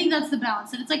 Yeah. I think that's the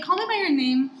balance, that it's like, Call Me By Your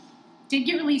Name did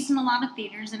get released in a lot of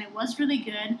theaters, and it was really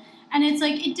good. And it's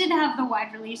like, it did have the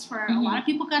wide release where a lot of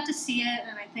people got to see it,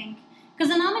 and I think, because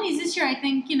the nominees this year, I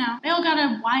think, you know, they all got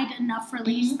a wide enough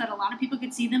release that a lot of people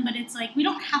could see them, but it's like, we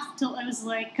don't have to, I was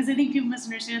like, because I think people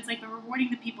misunderstand, it's like we're rewarding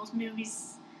the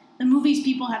movies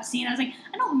people have seen. I was like,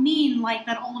 I don't mean like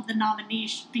that all of the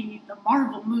nominees should be the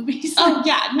Marvel movies. Oh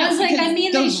yeah, no, I was like, I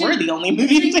mean, those were the only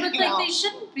movies. but like they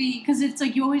shouldn't be, because it's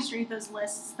like you always read those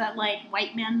lists that like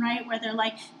white men write, where they're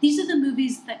like, these are the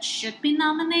movies that should be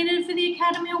nominated for the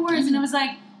Academy Awards, and it was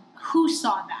like, who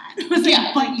saw that? It was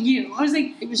like, but you. I was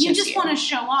like, you just want to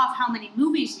show off how many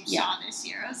movies you saw this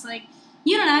year. I was like,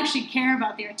 you don't actually care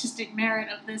about the artistic merit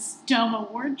of this dumb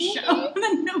award show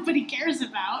that nobody cares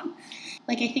about.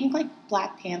 Like, I think, like,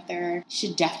 Black Panther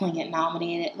should definitely get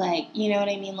nominated. Like, you know what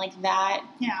I mean? Like, that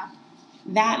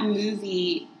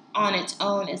movie on its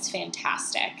own is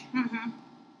fantastic. Mm-hmm.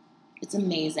 It's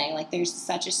amazing. Like, there's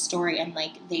such a story, and,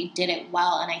 like, they did it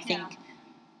well. And I think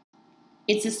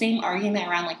it's the same argument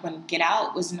around, like, when Get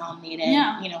Out was nominated,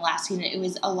 you know, last season. It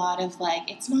was a lot of, like,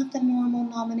 it's not the normal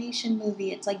nomination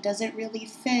movie. It's, like, does it really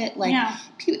fit? Like,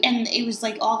 and it was,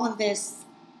 like, all of this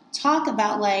talk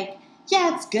about, like,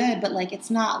 yeah, it's good, but, like, it's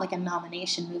not, like, a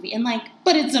nomination movie. And, like,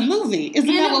 but it's a movie.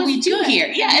 Isn't that what we do here?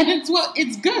 Yeah, and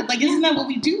it's good. Like, isn't that what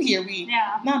we do here? We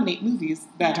nominate movies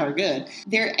that are good.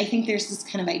 I think there's this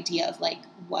kind of idea of, like,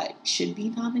 what should be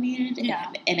nominated.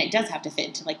 And it does have to fit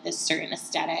into, like, this certain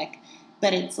aesthetic.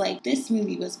 But it's, like, this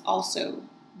movie was also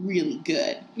really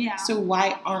good. Yeah. So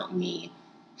why aren't we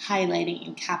highlighting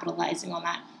and capitalizing on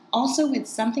that? Also, it's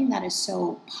something that is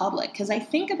so public. Because I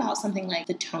think about something like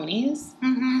the Tonys.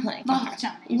 Mm-hmm. Like,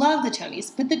 love the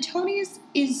Tonys. But the Tonys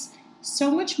is so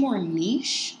much more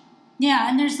niche. Yeah,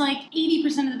 and there's like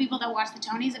 80% of the people that watch the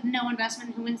Tonys have no investment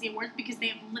in who wins the awards because they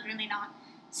have literally not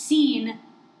seen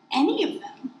any of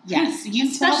them. Yes.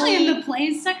 Especially in the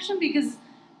plays section, because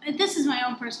this is my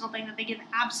own personal thing, that they give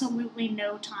absolutely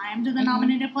no time to the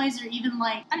nominated plays, or even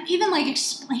like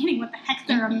explaining what the heck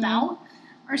they're about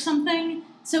or something.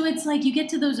 So it's like you get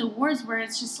to those awards where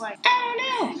it's just like, I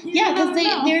don't know. Yeah, because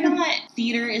they're not,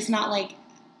 theater is not like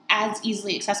as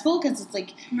easily accessible, because it's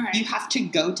like you have to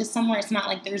go to somewhere. It's not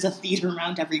like there's a theater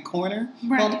around every corner.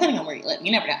 Right. Well, depending on where you live,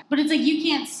 you never know. But it's like you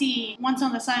can't see Once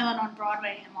on the Sideline on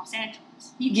Broadway in Los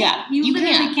Angeles. You can't. You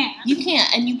literally can't. You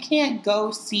can't, and you can't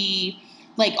go see,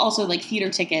 like, also like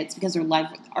theater tickets, because they're live,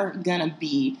 aren't gonna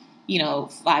be, you know,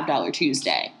 $5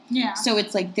 Tuesday. Yeah. So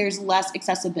it's like there's less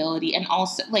accessibility, and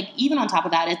also like even on top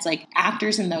of that, it's like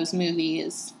actors in those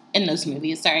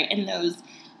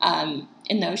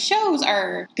shows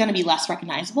are gonna be less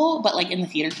recognizable, but like in the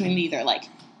theater community, they're like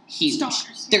huge.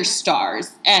 Stars. They're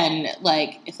stars, and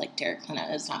like if like Derek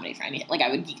Klena is nominated for anything, like I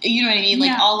would, you know what I mean?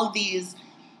 Like all of these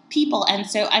people. And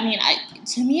so, I mean,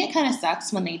 to me, it kind of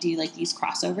sucks when they do like these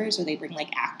crossovers where they bring like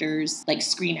actors, like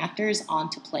screen actors,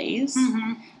 onto plays.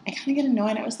 Mm-hmm. I kind of get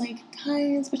annoyed. I was like,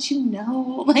 guys, but you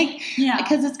know, like,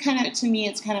 because it's kind of, to me,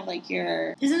 it's kind of like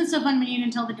Isn't it so fun when you can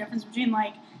tell the difference between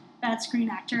like that screen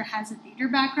actor has a theater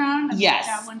background? And yes.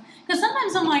 Like that one. Because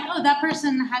sometimes I'm like, oh, that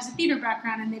person has a theater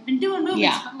background and they've been doing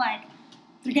movies, but like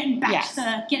they're getting back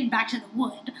to the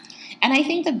wood. And I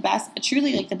think the best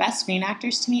screen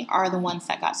actors to me are the ones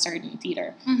that got started in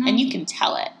theater. Mm-hmm. And you can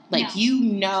tell it. Like, you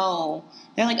know,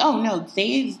 they're like, oh, no,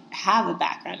 they have a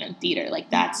background in theater.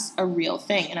 Like, that's a real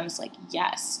thing. And I was like,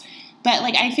 yes. But,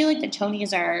 like, I feel like the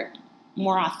Tonys are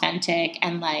more authentic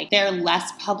and, like, they're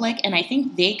less public. And I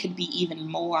think they could be even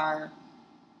more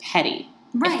petty.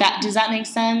 Right. Does that make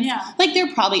sense? Yeah. Like,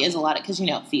 there probably is a lot of, because, you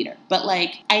know, theater. But,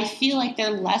 like, I feel like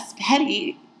they're less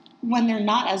petty when they're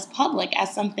not as public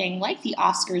as something like the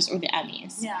Oscars or the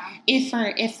Emmys. Yeah.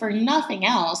 If for nothing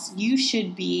else, you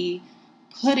should be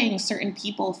putting certain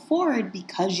people forward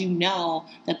because you know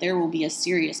that there will be a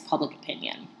serious public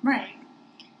opinion. Right.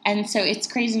 And so it's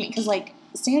crazy because, like,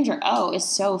 Sandra Oh is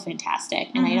so fantastic,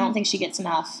 and I don't think she gets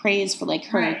enough praise for, like,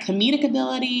 her comedic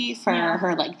ability, for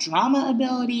her, like, drama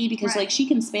ability, because, like, she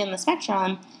can span the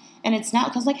spectrum, and it's now,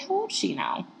 because, like, how old is she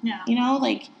now? Yeah. You know,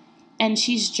 like, and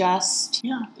she's just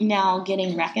now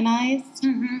getting recognized.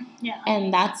 Mm-hmm. Yeah.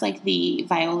 And that's like the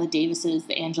Viola Davises,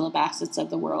 the Angela Bassett's of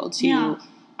the world who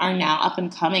are now up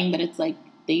and coming, but it's like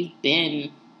they've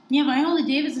been... Yeah, Viola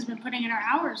Davis has been putting in her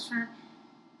hours for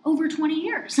over 20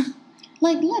 years.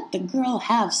 Like, let the girl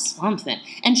have something.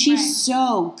 And she's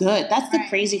so good. That's the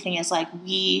crazy thing is, like,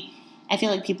 I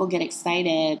feel like people get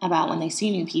excited about when they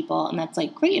see new people, and that's,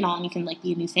 like, great and all, and you can, like,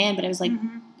 be a new fan, but I was like,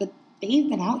 but they've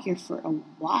been out here for a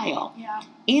while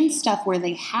in stuff where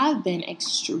they have been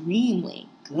extremely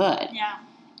good. Yeah.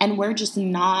 And we're just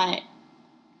not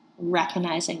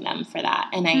recognizing them for that.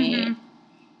 And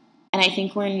I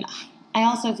think I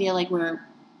also feel like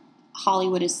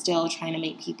Hollywood is still trying to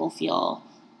make people feel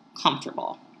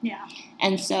comfortable. Yeah.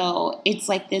 And so it's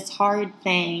like this hard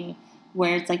thing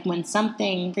where it's like when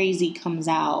something crazy comes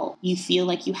out, you feel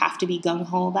like you have to be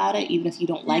gung-ho about it, even if you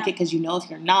don't like it, because you know if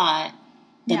you're not,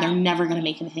 then they're never going to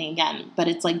make anything again. But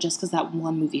it's like just because that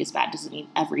one movie is bad doesn't mean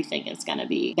everything is going to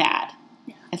be bad,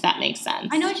 if that makes sense.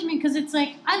 I know what you mean, because it's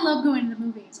like, I love going to the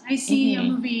movies. I see a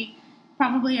movie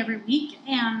probably every week,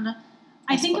 and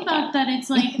I think about that it's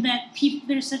like that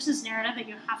there's such this narrative that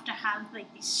you have to have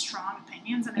like these strong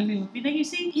opinions on every movie that you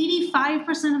see.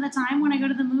 85% of the time when I go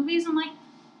to the movies, I'm like,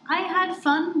 I had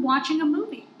fun watching a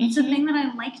movie. It's a thing that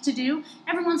I like to do.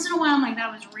 Every once in a while, I'm like,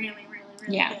 that was really, really,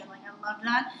 really good. Like, I loved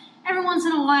that. Every once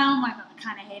in a while, I'm like, I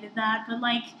kind of hated that. But,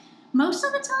 like, most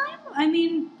of the time, I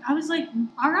mean, I was like,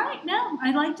 all right, no,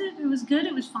 I liked it. It was good.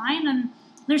 It was fine. And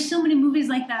there's so many movies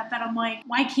like that I'm like,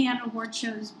 why can't award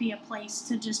shows be a place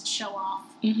to just show off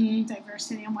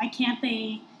diversity? And why can't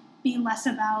they be less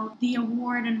about the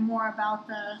award and more about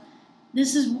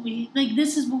this is what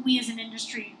we as an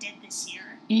industry did this year.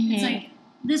 It's like,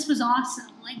 this was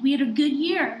awesome. Like, we had a good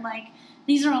year. Like,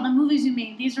 these are all the movies we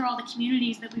made. These are all the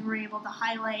communities that we were able to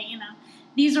highlight, you know.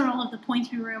 These are all of the points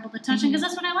we were able to touch on, because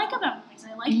that's what I like about movies.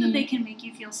 I like that they can make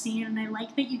you feel seen, and I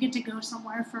like that you get to go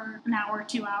somewhere for an hour,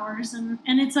 2 hours, and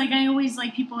it's like, I always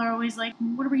like, people are always like,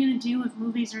 what are we going to do if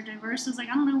movies are diverse? It's like,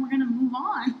 I don't know, we're going to move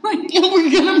on. Like,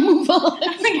 we're going to move on.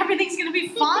 I think everything's going to be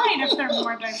fine if they're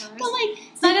more diverse. But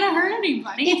like, it's not going to hurt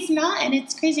anybody. It's not, and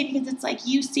it's crazy because it's like,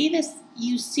 you see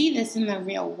this in the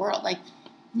real world. Like,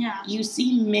 you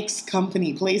see mixed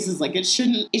company places. Like, it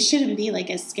shouldn't be like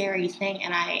a scary thing.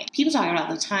 And people talk about it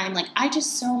all the time. Like, I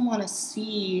just so want to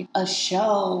see a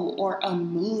show or a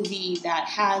movie that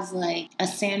has like a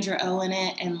Sandra Oh in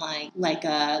it and like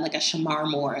a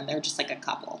Shamar Moore, and they're just like a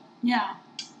couple. Yeah.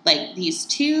 Like, these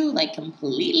two like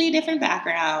completely different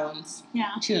backgrounds. Yeah.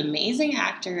 Two amazing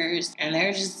actors, and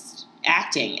they're just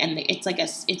acting, and it's like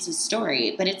it's a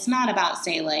story, but it's not about,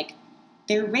 say, like,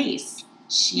 their race.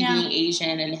 She being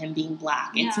Asian and him being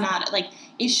black. It's not, like,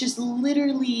 it's just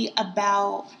literally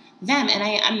about them. And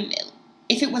I'm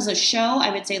if it was a show, I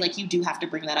would say, like, you do have to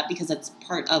bring that up because it's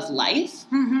part of life.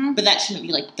 But that shouldn't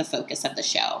be, like, the focus of the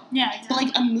show. Yeah, exactly. But,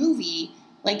 like, a movie,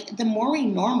 like, the more we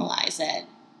normalize it,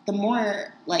 the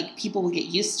more, like, people will get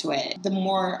used to it, the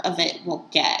more of it we'll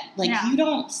get. Like, you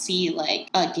don't see, like,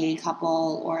 a gay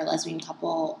couple or a lesbian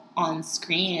couple on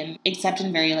screen, except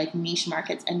in very, like, niche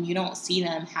markets, and you don't see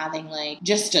them having, like,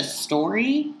 just a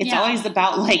story. It's always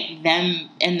about, like, them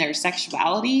and their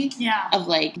sexuality. Yeah. Of,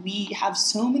 like, we have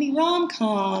so many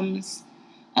rom-coms.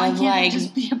 Why can't it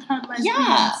just be about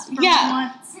lesbians for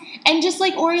once? And just,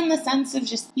 like, or in the sense of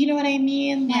just, you know what I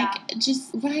mean? Like,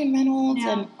 just Ryan Reynolds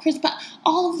and Chris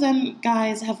all of them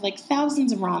guys have, like,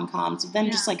 thousands of rom-coms of them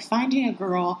just, like, finding a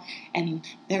girl, and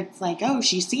they're like, oh,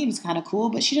 she seems kind of cool,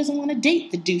 but she doesn't want to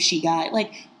date the douchey guy.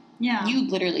 Like, you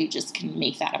literally just can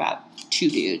make that about two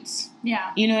dudes.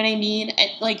 Yeah. You know what I mean?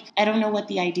 I don't know what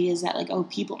the idea is that, like, oh,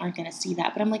 people aren't going to see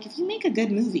that. But I'm like, if you make a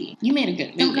good movie, you made a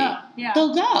good movie. They'll go. Yeah.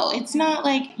 They'll go. It's not,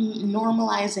 like,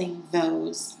 normalizing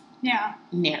those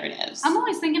narratives. I'm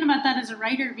always thinking about that as a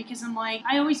writer, because I'm like,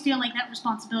 I always feel like that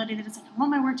responsibility that it's like, I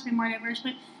want my work to be more diverse,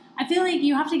 but I feel like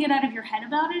you have to get out of your head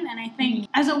about it. And I think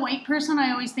as a white person, I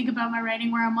always think about my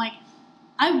writing where I'm like,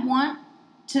 I want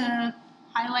to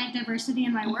highlight diversity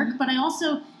in my work, but I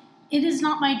also, it is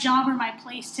not my job or my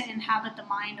place to inhabit the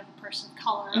mind of a person of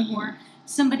color or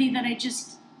somebody that I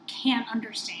just can't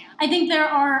understand. I think there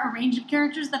are a range of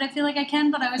characters that I feel like I can,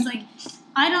 but I was like,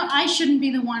 I shouldn't be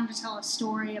the one to tell a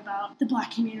story about the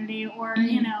black community or,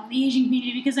 you know, the Asian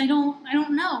community, because I don't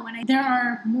know. And there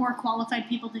are more qualified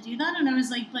people to do that. And I was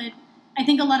like, but I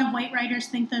think a lot of white writers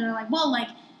think that they're like, well, like,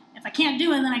 if I can't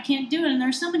do it, then I can't do it. And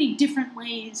there's so many different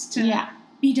ways to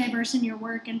be diverse in your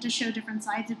work and to show different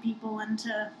sides of people and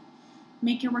to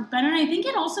make your work better. And I think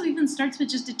it also even starts with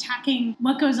just attacking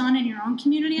what goes on in your own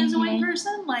community as a white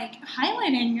person, like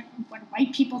highlighting what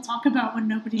white people talk about when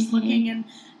nobody's looking, and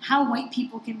how white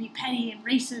people can be petty and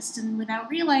racist and without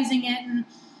realizing it. And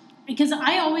because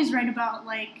I always write about,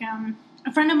 like,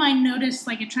 a friend of mine noticed,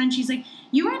 like, a trend. She's like,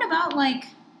 you write about like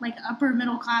upper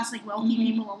middle class, like, wealthy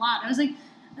people a lot. I was like,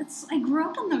 I grew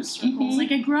up in those circles.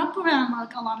 Like, I grew up around,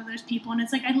 like, a lot of those people, and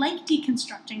it's like, I like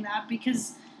deconstructing that,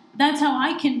 because that's how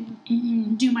I can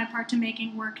do my part to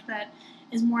making work that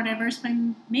is more diverse, by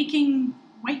making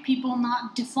white people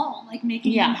not default, like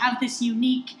making them have this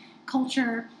unique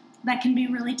culture that can be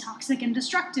really toxic and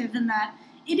destructive, and that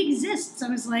it exists. I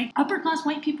was like, upper class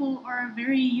white people are a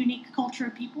very unique culture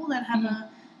of people that have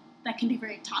that can be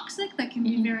very toxic, that can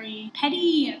be Mhm. very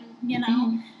petty, and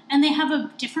Mhm. and they have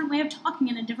a different way of talking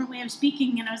and a different way of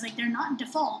speaking. And I was like, they're not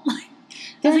default.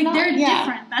 They're they're yeah,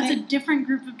 different. That's a different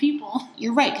group of people.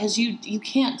 You're right, because you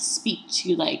can't speak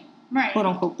to like Right. quote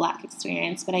unquote Black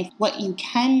experience, but what you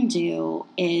can do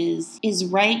is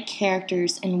write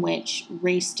characters in which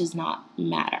race does not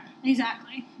matter.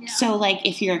 Exactly. Yeah. So like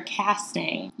if you're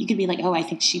casting, you could be like, oh, I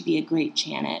think she'd be a great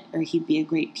Janet, or he'd be a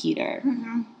great Peter,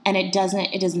 Mm-hmm. and it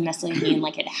doesn't necessarily mean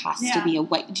like it has to Yeah. be a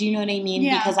white. Do you know what I mean?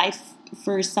 Yeah. Because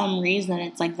for some reason,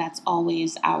 it's like that's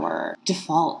always our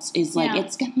default. Is like Yeah.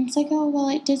 it's like, oh well,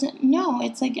 it doesn't. No,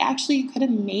 it's like actually you could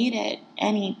have made it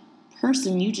any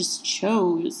person. You just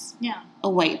chose Yeah. a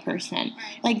white person.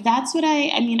 Right. Like that's what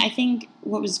I mean. I think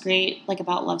what was great like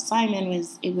about Love, Simon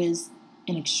was it was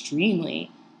an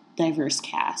extremely diverse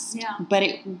cast. Yeah. But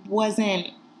it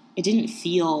didn't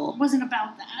feel. It wasn't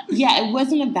about that. Yeah, it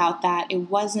wasn't about that. It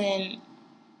was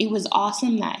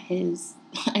awesome that his.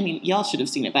 I mean, y'all should have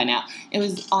seen it by now. It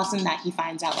was awesome that he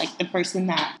finds out, like, the person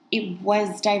that it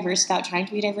was diverse without trying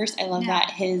to be diverse. I love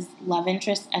that his love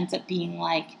interest ends up being,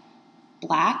 like,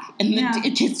 Black. And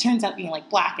it just turns out being, like,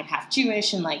 Black and half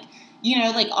Jewish and, like,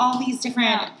 like, all these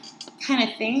different kind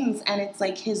of things. And it's,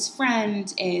 like, his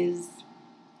friends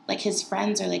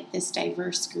are, like, this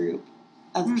diverse group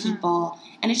of people.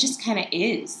 And it just kind of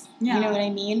is. Yeah. You know what I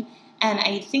mean? And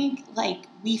I think, like,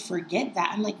 we forget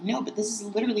that. I'm like, no, but this is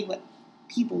literally what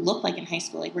people look like in high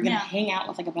school. Like, we're going to hang out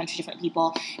with, like, a bunch of different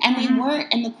people. And they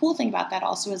weren't, and the cool thing about that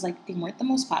also is, like, they weren't the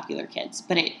most popular kids.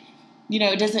 But it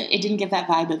didn't give that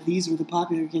vibe of these were the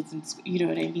popular kids, and you know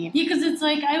what I mean? Yeah, because it's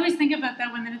like, I always think about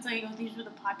that when it's like, oh, these were the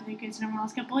popular kids and everyone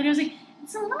else got bullied. I was like,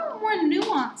 it's a little more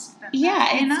nuanced than that.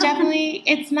 It's definitely,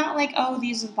 it's not like, oh,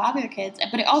 these are the popular kids.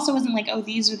 But it also wasn't like, oh,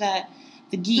 these are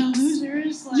the geeks. The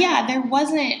losers. Like, Yeah, there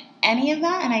wasn't any of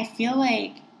that, and I feel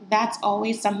like that's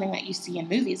always something that you see in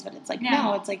movies, but it's like,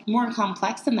 no, it's like more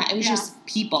complex than that. It was just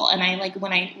people, and I like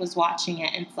when I was watching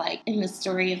it, it's like in the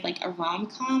story of like a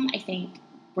rom-com, I think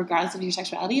regardless of your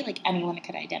sexuality, like anyone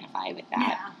could identify with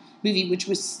that movie, which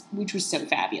was so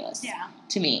fabulous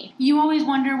to me. You always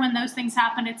wonder when those things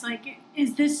happen, it's like,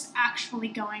 is this actually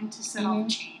going to set off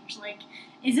change? Like,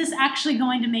 is this actually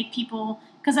going to make people,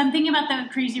 because I'm thinking about the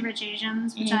Crazy Rich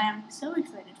Asians, which I am so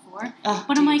excited for,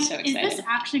 but I'm like, so is this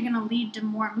actually going to lead to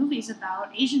more movies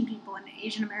about Asian people and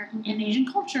Asian American and Asian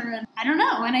culture? And I don't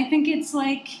know, and I think it's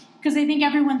like, because I think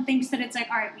everyone thinks that it's like,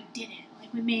 all right, we did it.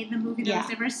 Like, we made the movie that was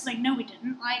diverse. It's like, no, we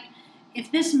didn't. Like,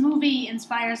 if this movie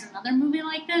inspires another movie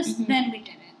like this, then we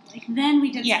did it. Like, then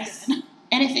we did something good.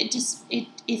 And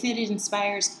if it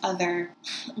inspires other,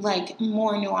 like,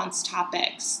 more nuanced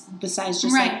topics besides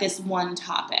just, like, this one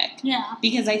topic. Yeah.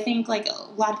 Because I think, like,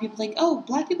 a lot of people like, oh,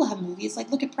 Black people have movies.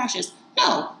 Like, look at Precious.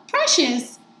 No,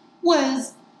 Precious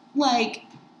was, like,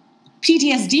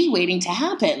 PTSD waiting to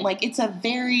happen. Like, it's a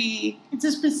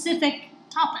specific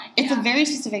topic. It's a very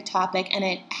specific topic, and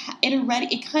it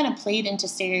kind of played into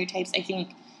stereotypes I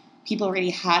think people already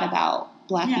had about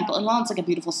Black people. And while it's, like, a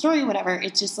beautiful story or whatever,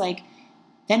 it's just, like,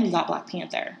 then we got Black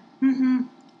Panther. Mm-hmm.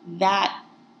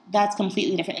 That's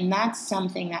completely different. And that's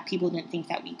something that people didn't think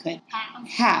that we could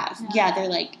have. Yeah, they're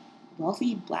like,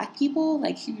 wealthy Black people,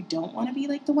 like, who don't want to be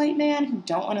like the white man, who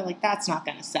don't want to, like, that's not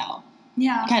going to sell.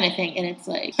 Yeah. Kind of thing. And it's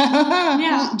like,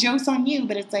 well, joke's on you.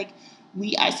 But it's like,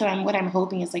 what I'm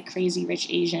hoping is, like, Crazy Rich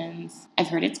Asians. I've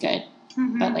heard it's good.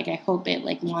 Mm-hmm. But, like, I hope it,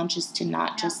 like, launches to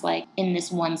not just, like, in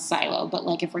this one silo, but,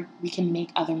 like, if we can make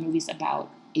other movies about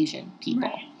Asian people.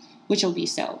 Right. Which will be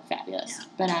so fabulous. Yeah.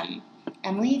 But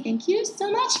Emily, thank you so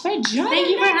much for joining me. Thank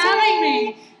you for having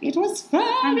me. It was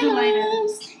fabulous. I'm delighted.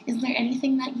 Is there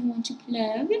anything that you want to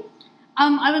plug?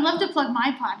 I would love to plug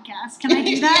my podcast. Can I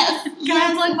do that? Can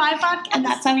I plug my podcast? And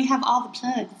that's why we have all the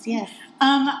plugs. Yes.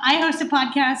 I host a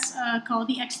podcast called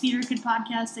the X Theater Kid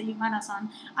Podcast that you can find us on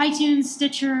iTunes,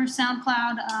 Stitcher,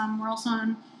 SoundCloud. We're also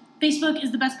on Facebook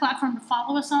is the best platform to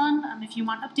follow us on if you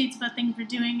want updates about things we're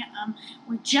doing.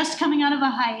 We're just coming out of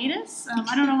a hiatus.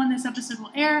 I don't know when this episode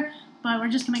will air, but we're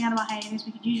just coming out of a hiatus.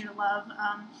 We could use your love.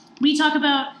 We talk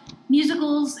about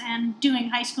musicals and doing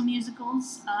high school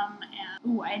musicals.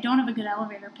 I don't have a good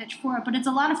elevator pitch for it, but it's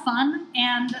a lot of fun.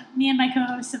 And me and my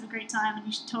co-hosts have a great time, and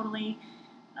you should totally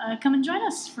come and join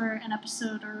us for an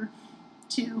episode or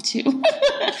two.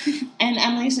 And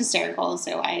Emily's hysterical,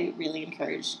 so I really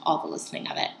encourage all the listening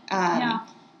of it.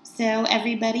 So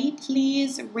everybody,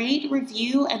 please rate,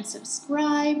 review, and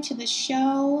subscribe to the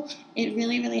show. It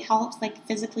really, really helps, like,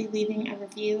 physically leaving a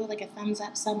review, like a thumbs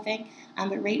up, something.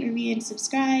 But rate, review, and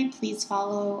subscribe. Please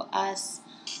follow us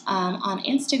on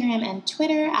Instagram and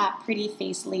Twitter at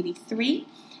PrettyFaceLady3.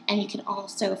 And you can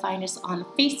also find us on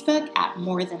Facebook at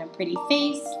More Than a Pretty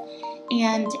Face.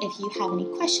 And if you have any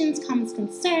questions, comments,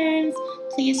 concerns,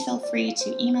 please feel free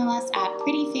to email us at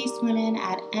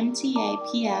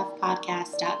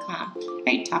prettyfacewomen@mtapfpodcast.com. All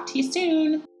right, talk to you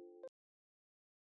soon.